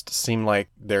almost seem like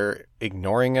they're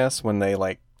ignoring us when they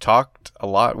like talked a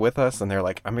lot with us, and they're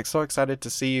like, I'm so excited to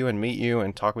see you and meet you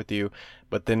and talk with you.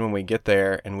 But then when we get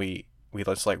there and we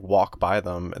just like walk by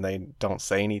them and they don't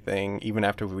say anything, even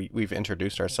after we've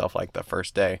introduced ourselves like the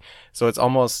first day. So it's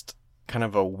almost kind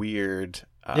of a weird...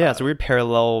 it's a weird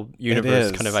parallel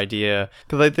universe kind of idea.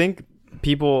 Because I think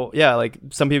people, like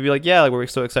some people be like, like we're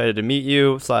so excited to meet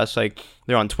you, / like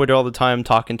they're on Twitter all the time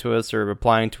talking to us or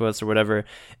replying to us or whatever.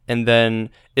 And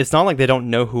then it's not like they don't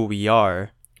know who we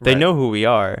are. They know who we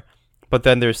are, but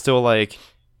then they're still like,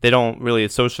 they don't really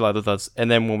socialize with us.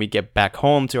 And then when we get back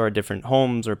home to our different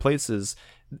homes or places,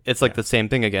 it's like the same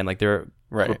thing again. Like they're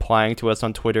replying to us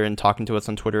on Twitter and talking to us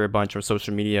on Twitter a bunch or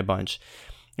social media a bunch.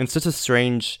 And it's such a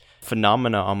strange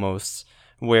phenomena almost,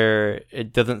 where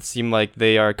it doesn't seem like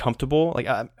they are comfortable. Like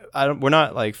we're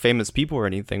not like famous people or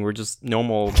anything. We're just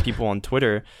normal people on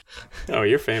Twitter. Oh,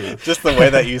 you're famous. Just the way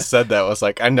that you said that was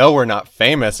like, I know we're not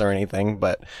famous or anything,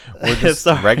 but we're just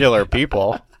regular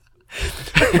people.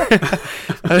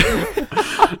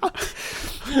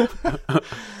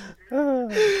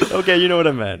 Okay, you know what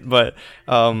I meant, but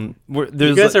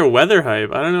you guys are weather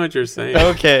hype. I don't know what you're saying.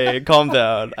 Okay, calm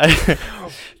down.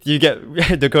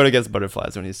 Dakota gets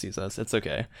butterflies when he sees us. It's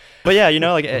okay, but yeah,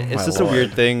 like it's just a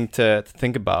weird thing to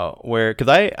think about. Because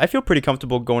I feel pretty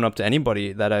comfortable going up to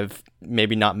anybody that I've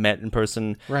maybe not met in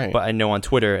person, but I know on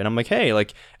Twitter, and I'm like, hey,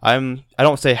 like I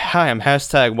don't say hi, I'm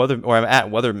hashtag weather, or I'm at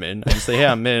Weatherman. I just say, hey,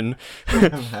 I'm Min.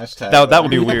 That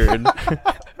would be weird.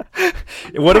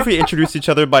 What if we introduce each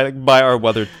other by our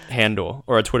weather handle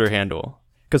or a Twitter handle?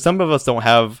 Because some of us don't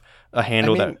have a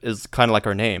handle that is kind of like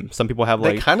our name. Some people have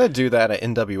like... They kind of do that at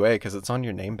NWA because it's on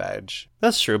your name badge.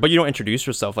 That's true, but you don't introduce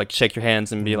yourself, like shake your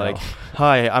hands and be like,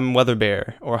 hi, I'm Weather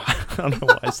Bear. Or I don't know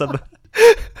why I said that.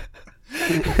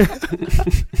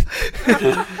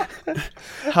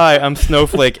 Hi, I'm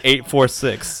Snowflake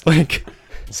 846. Like,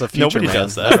 it's the future, nobody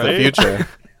does that, right? The future.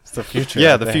 It's the future.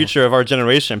 Yeah, the future of our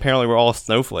generation. Apparently, we're all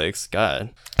snowflakes. God.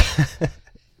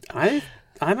 I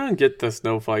don't get the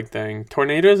snowflake thing.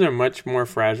 Tornadoes are much more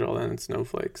fragile than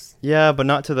snowflakes. Yeah, but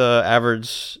not to the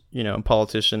average,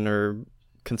 politician or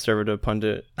conservative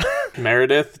pundit.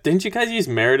 Meredith. Didn't you guys use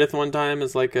Meredith one time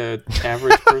as like a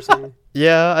average person?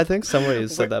 Yeah, I think somebody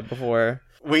said that before.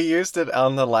 We used it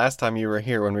on the last time you were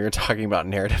here when we were talking about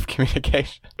narrative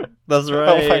communication. That's right.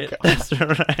 Oh my God. That's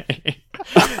right.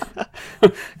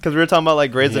 Because we were talking about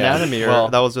like Grey's Anatomy,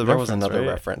 or that was another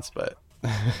reference, but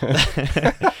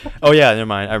oh yeah, never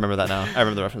mind. I remember that now. I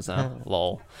remember the reference now.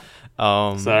 Lol.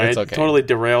 Sorry, I totally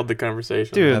derailed the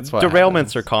conversation. Dude,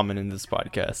 derailments are common in this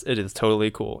podcast. It is totally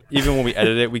cool. Even when we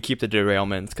edit it, we keep the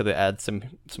derailments because it adds some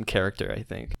character, I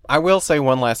think. I will say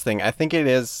one last thing. I think it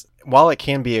is, while it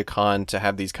can be a con to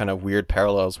have these kind of weird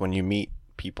parallels when you meet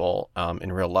people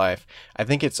in real life, I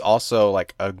think it's also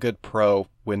like a good pro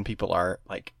when people are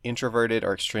like introverted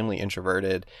or extremely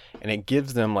introverted, and it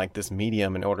gives them like this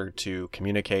medium in order to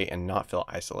communicate and not feel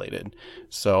isolated.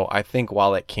 So I think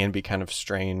while it can be kind of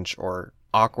strange or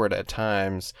awkward at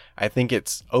times, I think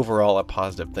it's overall a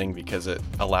positive thing because it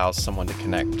allows someone to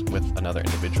connect with another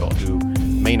individual who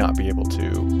may not be able to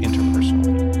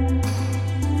interpersonally.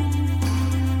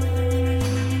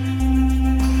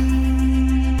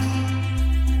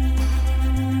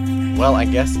 Well, I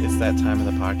guess it's that time of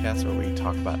the podcast where we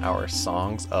talk about our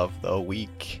songs of the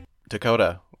week.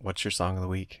 Dakota, what's your song of the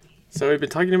week? So we've been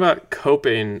talking about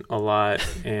coping a lot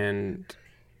and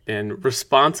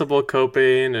responsible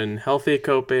coping and healthy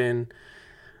coping.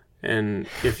 And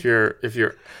if you're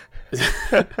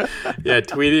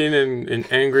tweeting in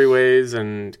angry ways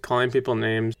and calling people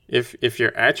names. If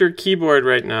you're at your keyboard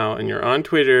right now and you're on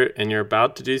Twitter and you're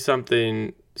about to do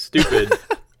something stupid,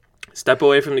 step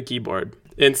away from the keyboard.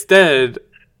 Instead,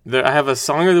 I have a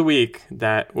song of the week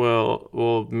that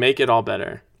will make it all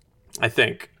better. I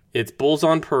think it's "Bulls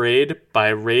on Parade" by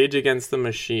Rage Against the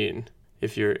Machine.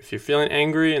 If you're feeling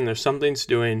angry and there's something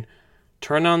stewing,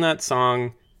 turn on that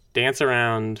song, dance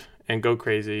around, and go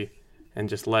crazy. And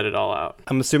just let it all out.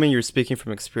 I'm assuming you're speaking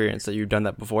from experience that you've done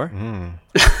that before.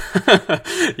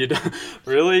 You don't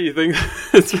really? You think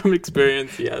it's from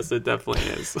experience? Yes, it definitely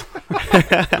is.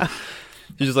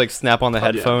 You just like snap on the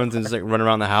headphones and just like run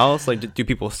around the house. Like, do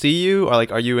people see you, or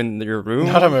like, are you in your room,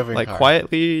 Not a moving like car.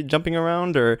 quietly jumping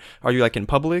around, or are you like in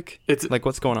public? It's like,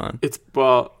 what's going on?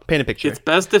 Paint a picture. It's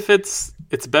best if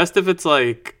it's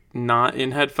like not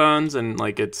in headphones and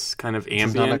like it's kind of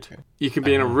ambient. You can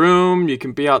be in a room, you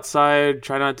can be outside,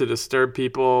 try not to disturb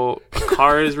people. A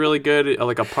car is really good,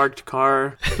 like a parked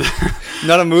car.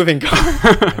 Not a moving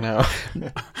car. No.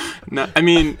 No, I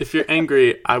mean, if you're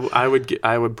angry, I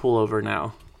would pull over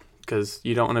now because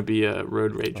you don't want to be a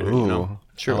road rager. Ooh, You know,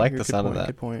 I like the sound of that.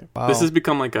 Good point. Wow. this has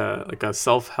become like a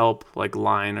self-help like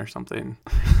line or something.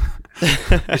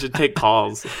 I should take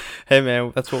calls. Hey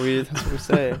man, that's what we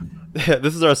say. Yeah,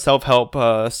 this is our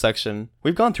self-help section.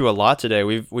 We've gone through a lot today.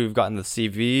 We've gotten the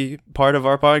CV part of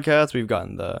our podcast. We've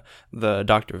gotten the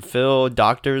Dr. Phil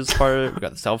doctors part. We've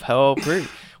got the self-help.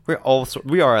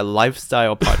 We are a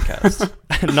lifestyle podcast,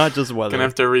 not just weather. Gonna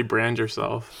have to rebrand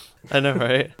yourself. I know,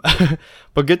 right?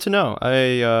 But good to know.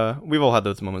 We've all had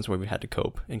those moments where we had to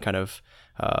cope and kind of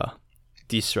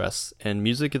de-stress, and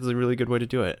music is a really good way to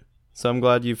do it. So I'm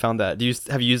glad you found that.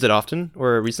 Have you used it often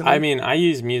or recently? I mean, I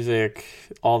use music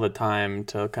all the time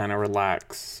to kind of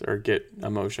relax or get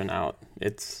emotion out.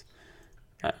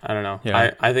 I don't know.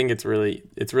 Yeah. I think it's really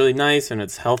nice and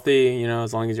it's healthy, you know,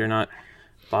 as long as you're not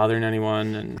bothering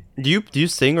anyone. And Do you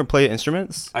sing or play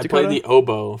instruments? I Dakota? played the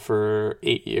oboe for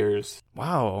 8 years.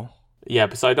 Wow. Yeah,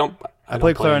 but so I don't I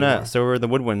play clarinet, anymore. so we're in the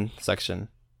woodwind section.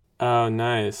 Oh,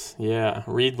 nice. Yeah.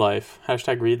 Reed life.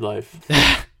 #reed life.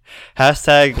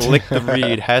 Hashtag lick the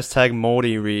reed. Hashtag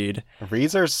moldy reed.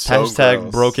 Reeds are so Hashtag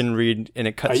gross. broken reed and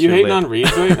it cuts Are you your hating lip. on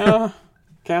reeds right now,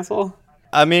 Castle?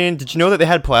 I mean, did you know that they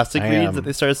had plastic I reeds am. that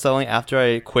they started selling after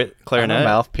I quit I'm a clarinet?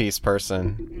 mouthpiece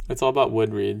person. It's all about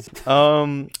wood reeds. All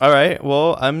right.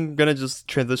 Well, I'm gonna just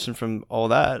transition from all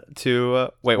that to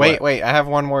wait. Wait. I have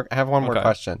one more Okay.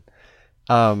 question.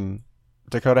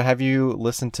 Dakota, have you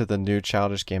listened to the new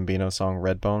Childish Gambino song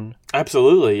Redbone?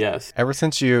 Absolutely, yes. Ever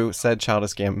since you said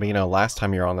Childish Gambino last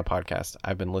time you were on the podcast,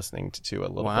 I've been listening to a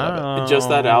little bit of it. Wow. Just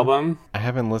that album. I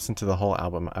haven't listened to the whole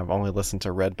album. I've only listened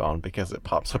to Redbone because it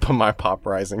pops up on my Pop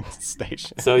Rising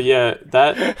station. So yeah,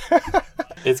 that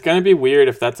it's gonna be weird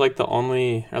if that's like the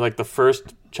only or like the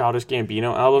first Childish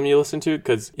Gambino album you listen to,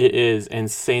 because it is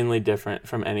insanely different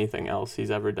from anything else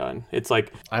he's ever done. It's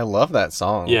like, I love that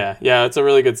song. yeah, it's a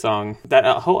really good song. That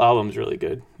whole album's really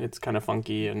good. It's kind of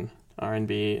funky and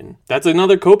R&B, and that's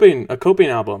another coping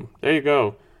album. There you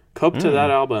go, cope to that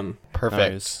album.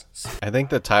 Perfect. Nice. I think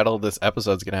the title of this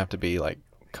episode is going to have to be like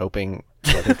Coping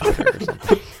Weather Fighter or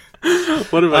something.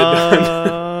 What have I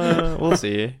done? We'll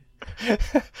see.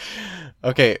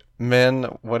 Okay, men,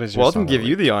 what is your Well, I song can of the give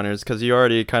you week? the honors because you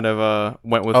already kind of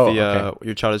went with Oh,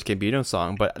 your Childish Gambino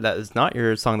song, but that is not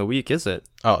your song of the week, is it?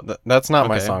 Oh, that's not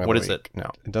my Okay, song of what the is week. it? No,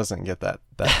 it doesn't get that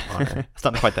honor. It's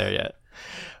not quite there yet.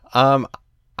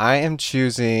 I am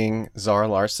choosing Zara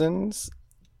Larson's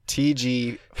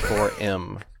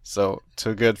TG4M. So,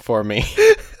 Too Good For Me.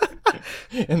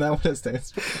 Isn't that what it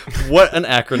stands for? What an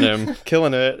acronym.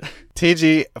 Killing it.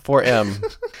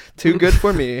 TG4M. Too good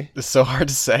for me. It's so hard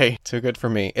to say. Too Good For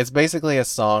Me. It's basically a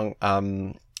song.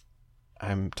 I'm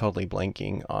totally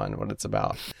blanking on what it's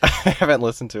about. I haven't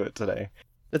listened to it today.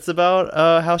 It's about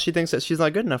how she thinks that she's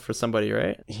not good enough for somebody,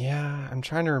 right? Yeah, I'm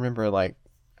trying to remember, like,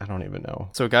 I don't even know.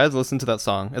 So guys, listen to that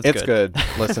song. It's good.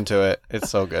 Listen to it. It's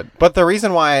so good. But the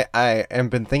reason why I have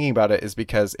been thinking about it is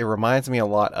because it reminds me a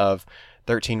lot of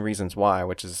 13 Reasons Why,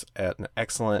 which is an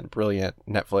excellent, brilliant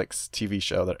Netflix TV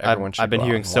show that everyone should I've been go out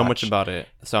hearing and so much watch. about it,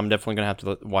 so I'm definitely gonna have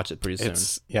to watch it pretty soon.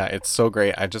 It's so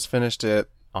great. I just finished it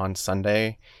on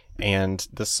Sunday, and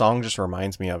the song just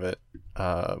reminds me of it.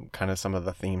 Kind of some of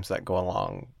the themes that go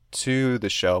along to the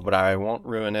show, but I won't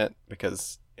ruin it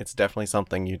because it's definitely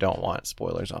something you don't want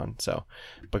spoilers on. So,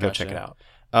 but go check it out.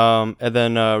 And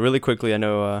then really quickly, I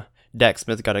know Dak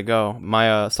Smith got to go.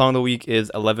 My song of the week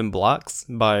is 11 Blocks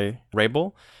by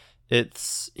Rabel.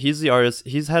 He's the artist.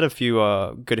 He's had a few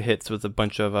good hits with a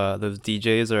bunch of those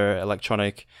DJs or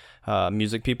electronic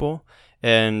music people.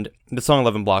 And the song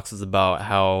 11 Blocks is about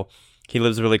how he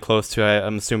lives really close to,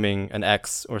 I'm assuming, an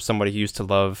ex or somebody he used to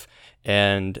love.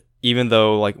 And even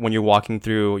though, like, when you're walking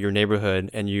through your neighborhood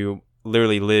and you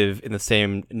literally live in the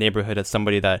same neighborhood as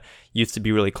somebody that used to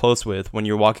be really close with, when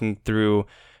you're walking through,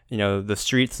 the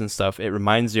streets and stuff, it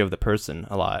reminds you of the person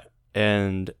a lot.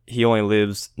 And he only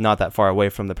lives not that far away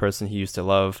from the person he used to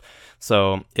love.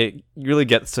 So it really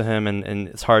gets to him, and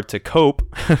it's hard to cope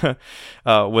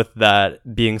with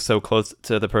that, being so close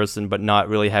to the person, but not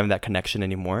really having that connection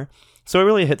anymore. So it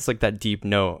really hits like that deep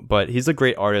note. But he's a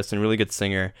great artist and really good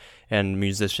singer and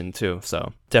musician too.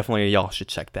 So definitely y'all should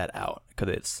check that out, because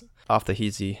it's off the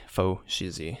heezy, faux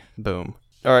sheezy. Boom.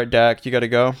 All right, Dak, you got to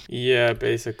go? Yeah,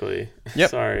 basically. Yep.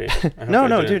 Sorry. No,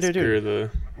 dude. That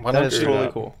is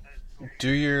totally cool.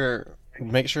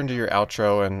 Make sure and do your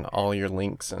outro and all your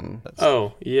links and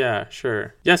Oh, yeah,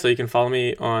 sure. Yeah, so you can follow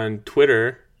me on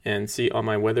Twitter and see all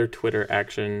my weather Twitter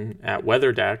action at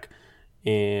WeatherDak.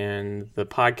 And the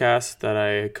podcast that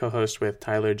I co-host with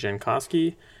Tyler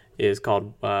Jankowski is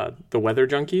called The Weather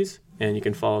Junkies, and you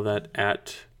can follow that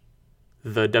at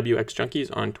the WX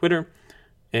Junkies on Twitter.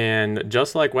 And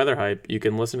just like Weather Hype, you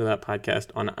can listen to that podcast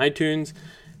on iTunes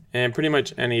and pretty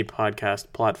much any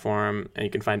podcast platform, and you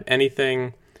can find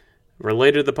anything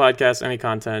related to the podcast, any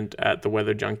content, at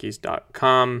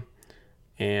theweatherjunkies.com.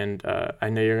 And I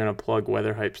know you're going to plug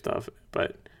Weather Hype stuff,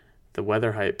 but the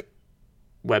Weather Hype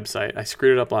website, I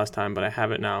screwed it up last time, but I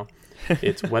have it now.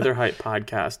 It's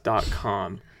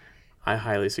weatherhypepodcast.com. I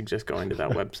highly suggest going to that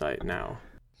website now.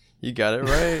 You got it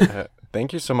right.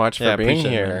 Thank you so much for being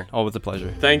here. Always a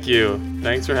pleasure. Thank you.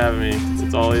 Thanks for having me.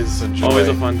 It's always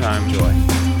a fun time. Enjoy.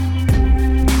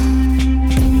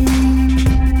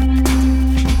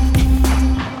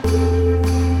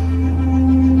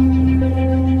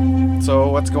 So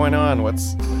what's going on?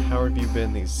 How have you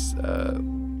been these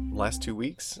last 2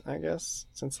 weeks, I guess,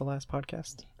 since the last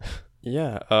podcast?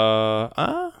 Yeah.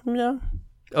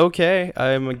 Okay.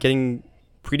 I'm getting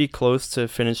pretty close to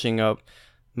finishing up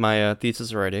my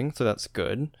thesis writing, so that's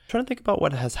good. I'm trying to think about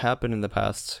what has happened in the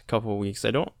past couple of weeks.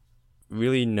 I don't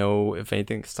really know if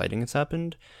anything exciting has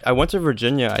happened. I went to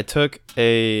Virginia. I took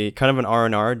a kind of an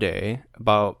R&R day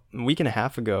about a week and a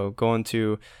half ago, going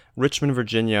to Richmond,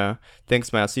 Virginia.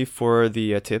 Thanks, Massey, for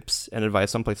the tips and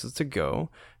advice on places to go.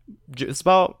 It's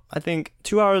about, I think,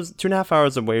 2.5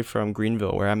 hours away from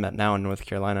Greenville, where I'm at now in North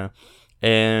Carolina.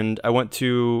 And I went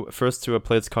first to a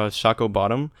place called Shockoe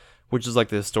Bottom, which is like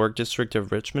the historic district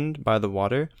of Richmond by the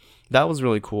water. That was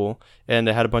really cool. And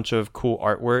it had a bunch of cool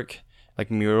artwork,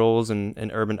 like murals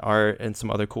and urban art and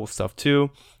some other cool stuff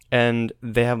too. And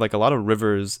they have like a lot of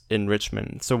rivers in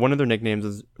Richmond. So one of their nicknames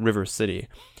is River City.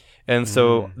 And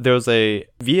so there's a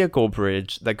vehicle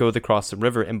bridge that goes across the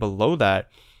river. And below that,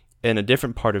 in a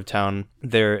different part of town,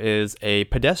 there is a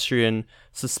pedestrian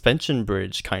suspension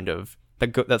bridge kind of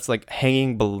that's like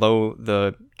hanging below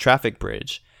the traffic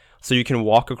bridge. So you can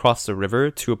walk across the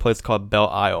river to a place called Belle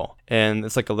Isle. And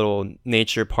it's like a little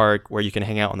nature park where you can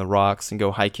hang out on the rocks and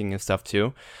go hiking and stuff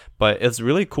too. But it's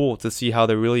really cool to see how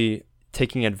they're really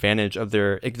taking advantage of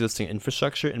their existing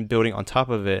infrastructure and building on top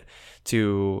of it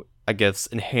to, I guess,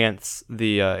 enhance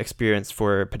the experience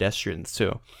for pedestrians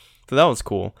too. So that was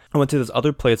cool. I went to this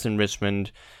other place in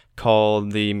Richmond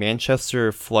called the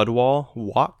Manchester Floodwall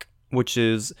Walk, which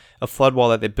is a flood wall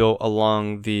that they built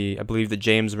along I believe the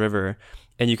James River.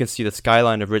 And you can see the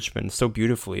skyline of Richmond so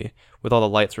beautifully with all the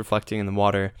lights reflecting in the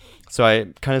water. So I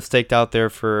kind of staked out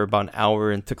there for about an hour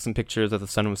and took some pictures as the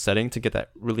sun was setting to get that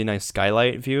really nice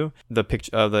skylight view. The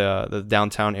picture of the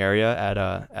downtown area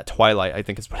at twilight, I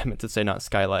think is what I meant to say, not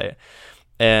skylight.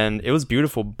 And it was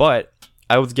beautiful, but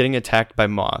I was getting attacked by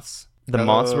moths. The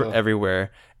moths were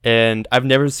everywhere, and I've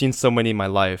never seen so many in my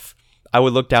life. I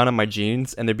would look down at my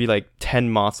jeans, and there'd be like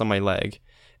 10 moths on my leg.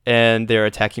 And they're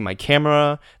attacking my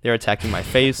camera, they're attacking my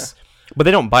face, but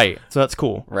they don't bite, so that's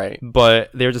cool. Right. But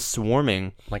they're just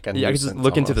swarming. Like a nuisance. I could just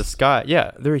look into the sky.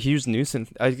 Yeah, they're a huge nuisance.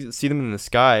 I could see them in the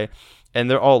sky, and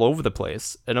they're all over the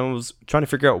place. And I was trying to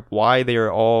figure out why they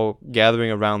are all gathering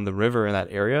around the river in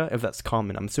that area, if that's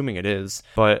common. I'm assuming it is.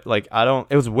 But like,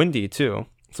 it was windy too.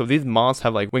 So these moths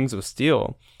have like wings of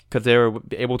steel because they're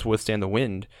able to withstand the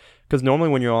wind. Because normally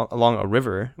when you're along a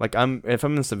river, like if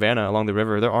I'm in Savannah along the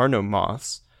river, there are no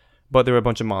moths. But there were a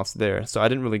bunch of moths there, so I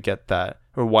didn't really get that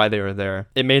or why they were there.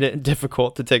 It made it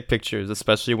difficult to take pictures,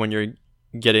 especially when you're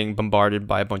getting bombarded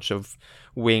by a bunch of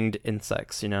winged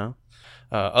insects,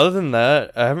 Other than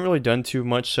that, I haven't really done too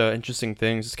much interesting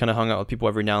things. Just kind of hung out with people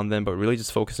every now and then, but really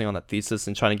just focusing on that thesis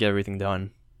and trying to get everything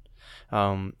done.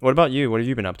 What about you? What have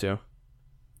you been up to?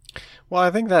 Well,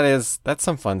 I think that's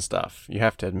some fun stuff. You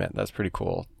have to admit that's pretty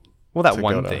cool. Well, that to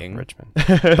one go to thing. Richmond,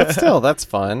 but still, that's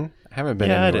fun. I haven't been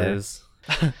Yeah, anywhere. it is.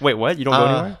 Wait, what? You don't go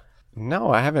anywhere?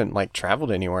 No, I haven't like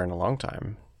traveled anywhere in a long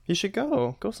time. You should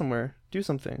go. Go somewhere. Do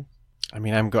something. I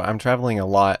mean, I'm traveling a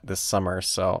lot this summer,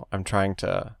 so I'm trying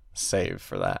to save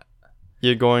for that.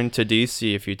 You're going to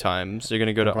DC a few times. You're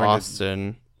gonna go to going to-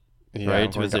 Austin, Yeah, right?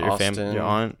 I'm To going visit your family, Austin. your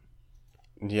aunt.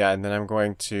 Yeah, and then I'm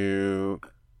going to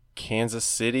Kansas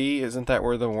City. Isn't that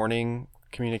where the Warning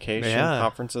Communication Yeah.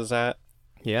 Conference is at?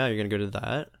 Yeah, you're gonna go to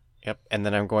that. Yep. And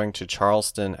then I'm going to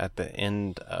Charleston at the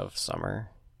end of summer.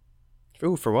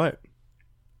 Ooh, for what?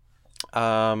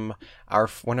 One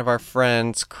of our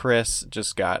friends, Chris,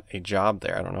 just got a job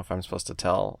there. I don't know if I'm supposed to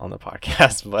tell on the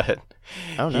podcast, but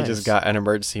Oh, he nice. just got an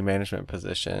emergency management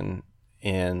position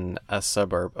in a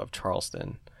suburb of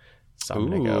Charleston. So I'm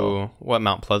gonna go. Ooh, what,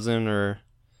 Mount Pleasant or?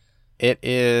 It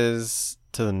is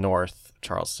to the north,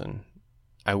 Charleston.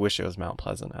 I wish it was Mount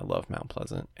Pleasant. I love Mount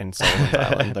Pleasant and Sullivan's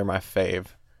Island. They're my fave.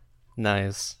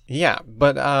 Nice. Yeah,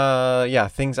 but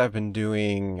things I've been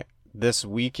doing this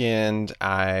weekend.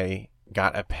 I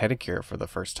got a pedicure for the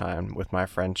first time with my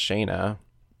friend Shayna,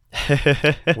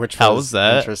 which How was was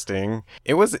that? interesting.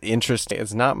 It was interesting.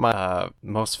 It's not my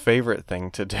most favorite thing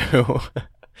to do.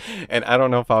 And I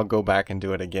don't know if I'll go back and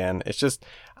do it again. It's just,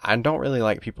 I don't really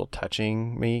like people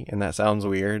touching me, and that sounds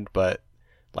weird, but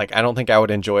like, I don't think I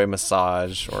would enjoy a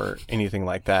massage or anything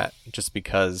like that just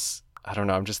because, I don't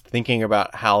know, I'm just thinking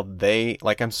about how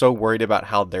I'm so worried about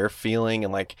how they're feeling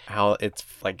and like how it's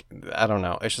like, I don't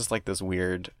know. It's just like this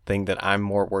weird thing that I'm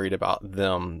more worried about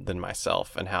them than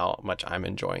myself and how much I'm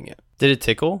enjoying it. Did it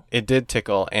tickle? It did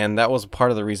tickle, and that was part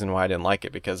of the reason why I didn't like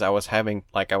it, because I was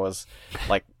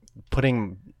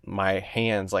putting my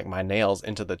hands, like my nails,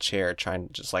 into the chair, trying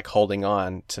just like holding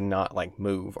on to not like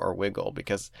move or wiggle,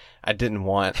 because I didn't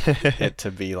want it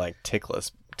to be like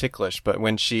ticklish. But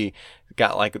when she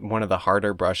got like one of the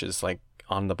harder brushes like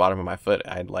on the bottom of my foot,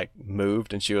 I'd like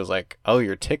moved, and she was like, "Oh,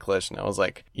 you're ticklish," and I was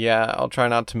like, "Yeah, I'll try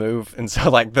not to move." And so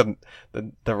like the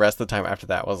rest of the time after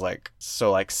that was like so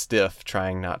like stiff,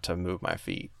 trying not to move my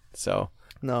feet. So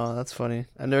No, that's funny.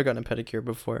 I've never gotten a pedicure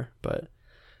before, but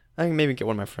I can maybe get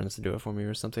one of my friends to do it for me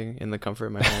or something in the comfort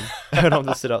of my home. I don't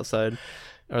have to sit outside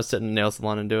or sit in a nail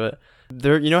salon and do it.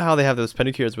 You know how they have those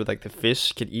pedicures where like the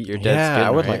fish could eat your dead skin?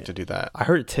 I would right? like to do that. I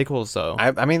heard it tickles though.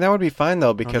 I mean, that would be fine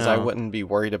though, because I know. wouldn't be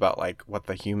worried about like what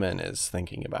the human is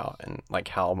thinking about and like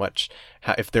how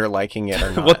if they're liking it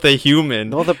or not. What the human?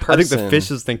 Well, the I think the person. fish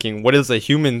is thinking, what is a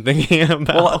human thinking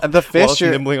about? Well, the fish while it's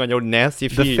you're- nibbling on your nasty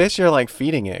feet. The fish, you're like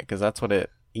feeding it because that's what it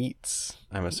eats,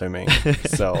 I'm assuming.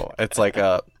 So it's like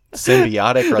a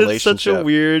symbiotic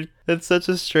relationship. It's such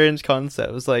a strange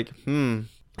concept. It's like,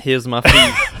 here's my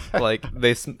feet. Like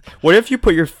what if you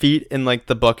put your feet in like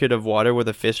the bucket of water where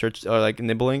the fish are like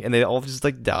nibbling and they all just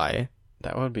like die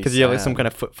That would be because you have like some sad. kind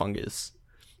of foot fungus?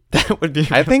 That would be.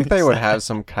 I think really they would sad. have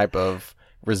some type of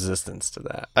resistance to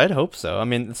that. I'd hope so. I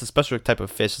mean, it's a special type of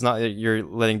fish. It's not that you're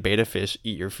letting beta fish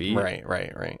eat your feet. Right.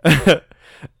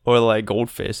 Or like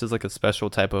goldfish is like a special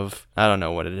type of, I don't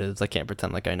know what it is. I can't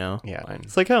pretend like I know. Yeah.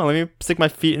 It's like, oh, let me stick my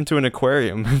feet into an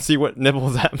aquarium and see what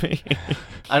nibbles at me.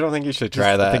 I don't think you should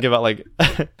try that. Think about like,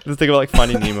 just think about like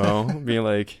Finding Nemo, being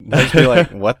like, I'd be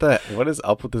like, what is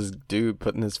up with this dude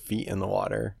putting his feet in the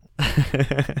water?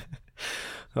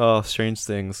 oh, strange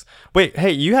things. Wait,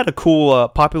 hey, you had a cool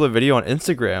popular video on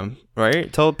Instagram,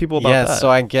 right? Tell people about that. So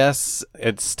I guess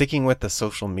it's sticking with the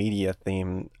social media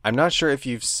theme. I'm not sure if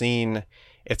you've seen,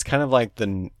 it's kind of like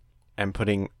I'm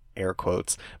putting air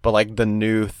quotes, but like the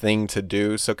new thing to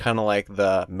do. So kind of like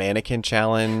the mannequin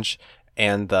challenge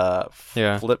and the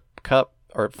flip cup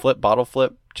or bottle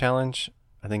flip challenge.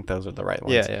 I think those are the right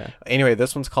ones. Yeah. Anyway,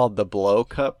 this one's called the blow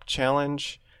cup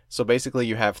challenge. So basically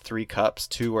you have 3 cups,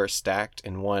 2 are stacked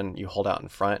and 1 you hold out in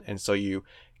front. And so you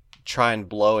try and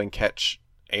blow and catch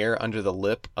air under the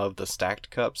lip of the stacked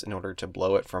cups in order to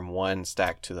blow it from one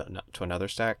stack to another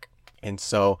stack. And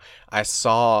so I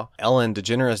saw Ellen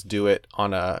DeGeneres do it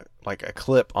on a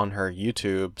clip on her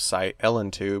YouTube site,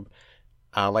 EllenTube,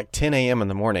 like 10 a.m. in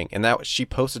the morning. And that she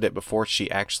posted it before she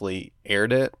actually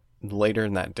aired it later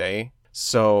in that day.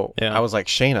 So Yeah. I was like,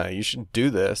 Shayna, you should do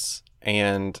this.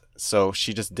 And so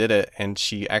she just did it, and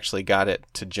she actually got it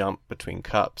to jump between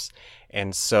cups.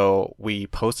 And so we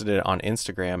posted it on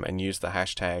Instagram and used the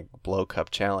hashtag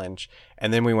 #BlowCupChallenge.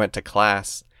 And then we went to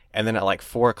class. And then at like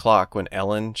 4 o'clock when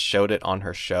Ellen showed it on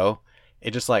her show,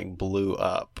 it just like blew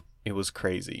up. it was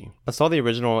crazy. I saw the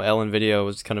original Ellen video. It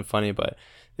was kind of funny, but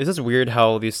it's just weird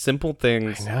how these simple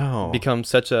things become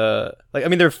such a like. I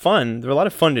mean, they're fun. They're a lot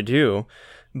of fun to do,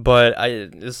 but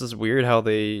this is weird how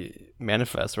they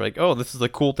manifest. We're like, oh, this is a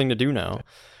cool thing to do now.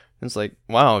 And it's like,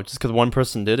 wow, just because one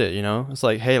person did it, you know? It's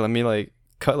like, hey, let me like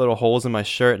cut little holes in my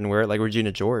shirt and wear it like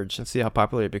Regina George and see how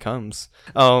popular it becomes.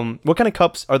 What kind of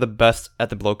cups are the best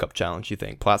at the Blow Cup Challenge, you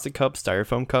think? Plastic cups,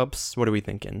 styrofoam cups? What are we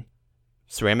thinking?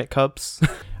 Ceramic cups?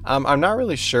 I'm not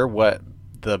really sure what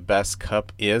the best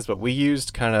cup is, but we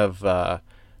used kind of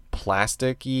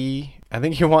plastic-y. I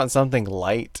think you want something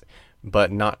light,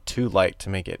 but not too light to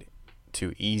make it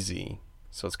too easy.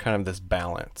 So it's kind of this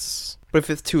balance. But if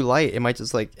it's too light, it might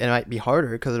just like, it might be harder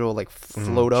because it'll like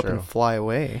float up and fly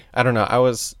away. I don't know.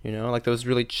 You know, like those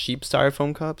really cheap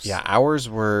styrofoam cups? Yeah, ours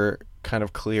were kind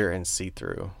of clear and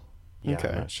see-through. Yeah, okay.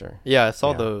 I'm not sure. Yeah, I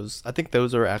saw those. I think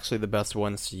those are actually the best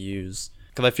ones to use.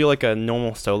 Because I feel like a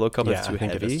normal solo cup is too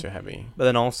heavy. It is too heavy. But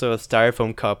then also a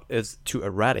styrofoam cup is too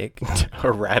erratic.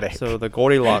 Erratic. So the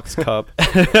Goldilocks cup,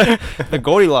 the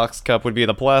Goldilocks cup would be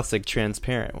the plastic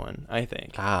transparent one, I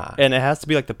think. And it has to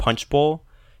be like the punch bowl.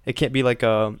 It can't be like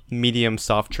a medium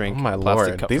soft drink. Oh my plastic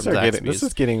lord, cup this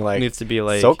is getting like, it needs to be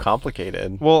like so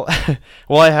complicated. Well,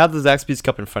 I have the Zaxby's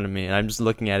cup in front of me, and I'm just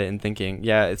looking at it and thinking,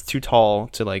 yeah, it's too tall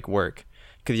to like work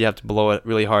because you have to blow it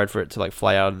really hard for it to like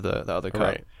fly out of the other cup.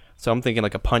 Right. So I'm thinking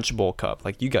like a punch bowl cup,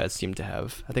 like you guys seem to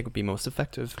have, I think would be most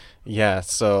effective. Yeah,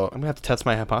 so I'm gonna have to test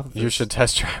my hypothesis. You should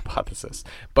test your hypothesis.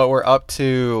 But we're up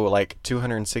to like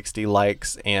 260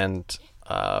 likes and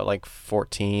like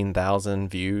 14,000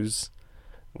 views,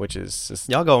 which is just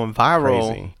y'all going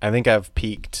viral. Crazy. I think I've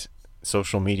peaked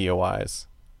social media wise.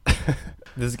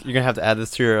 You're gonna have to add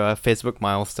this to your Facebook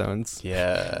milestones.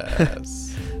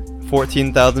 Yes.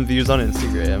 14,000 views on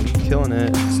Instagram, killing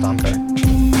it. Stop there.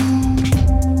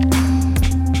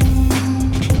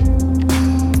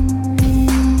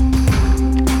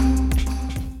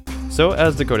 So,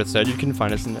 as Dakota said, you can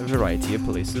find us in a variety of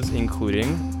places,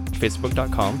 including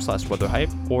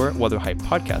facebook.com/weatherhype or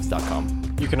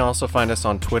weatherhypepodcast.com. You can also find us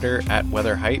on Twitter at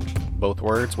weatherhype, both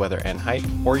words, weather and hype,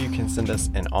 or you can send us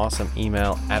an awesome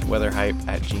email at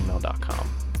weatherhype@gmail.com.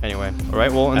 Anyway, all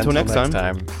right, well, until next time,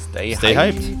 stay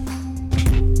hyped.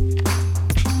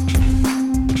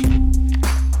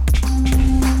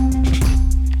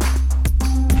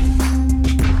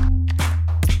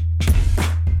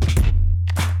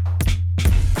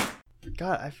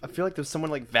 God, I feel like there's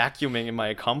someone like vacuuming in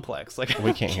my complex. Like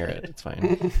we can't hear it. It's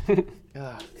fine.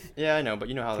 Yeah, I know, but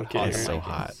you know how it's so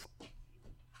hot.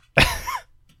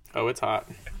 Oh, it's hot.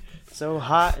 So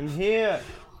hot in here.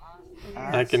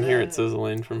 I can hear it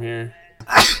sizzling from here.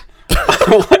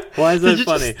 Why is that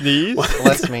funny? Sneeze?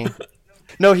 Bless me.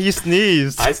 No, he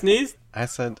sneezed. I sneezed? I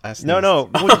said I sneezed. No.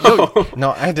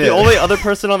 No, I did. The only other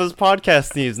person on this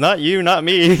podcast sneezed. Not you, not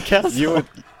me.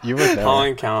 You would know.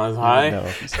 Calling count as high. You would know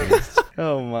if you sneezed.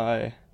 Oh my.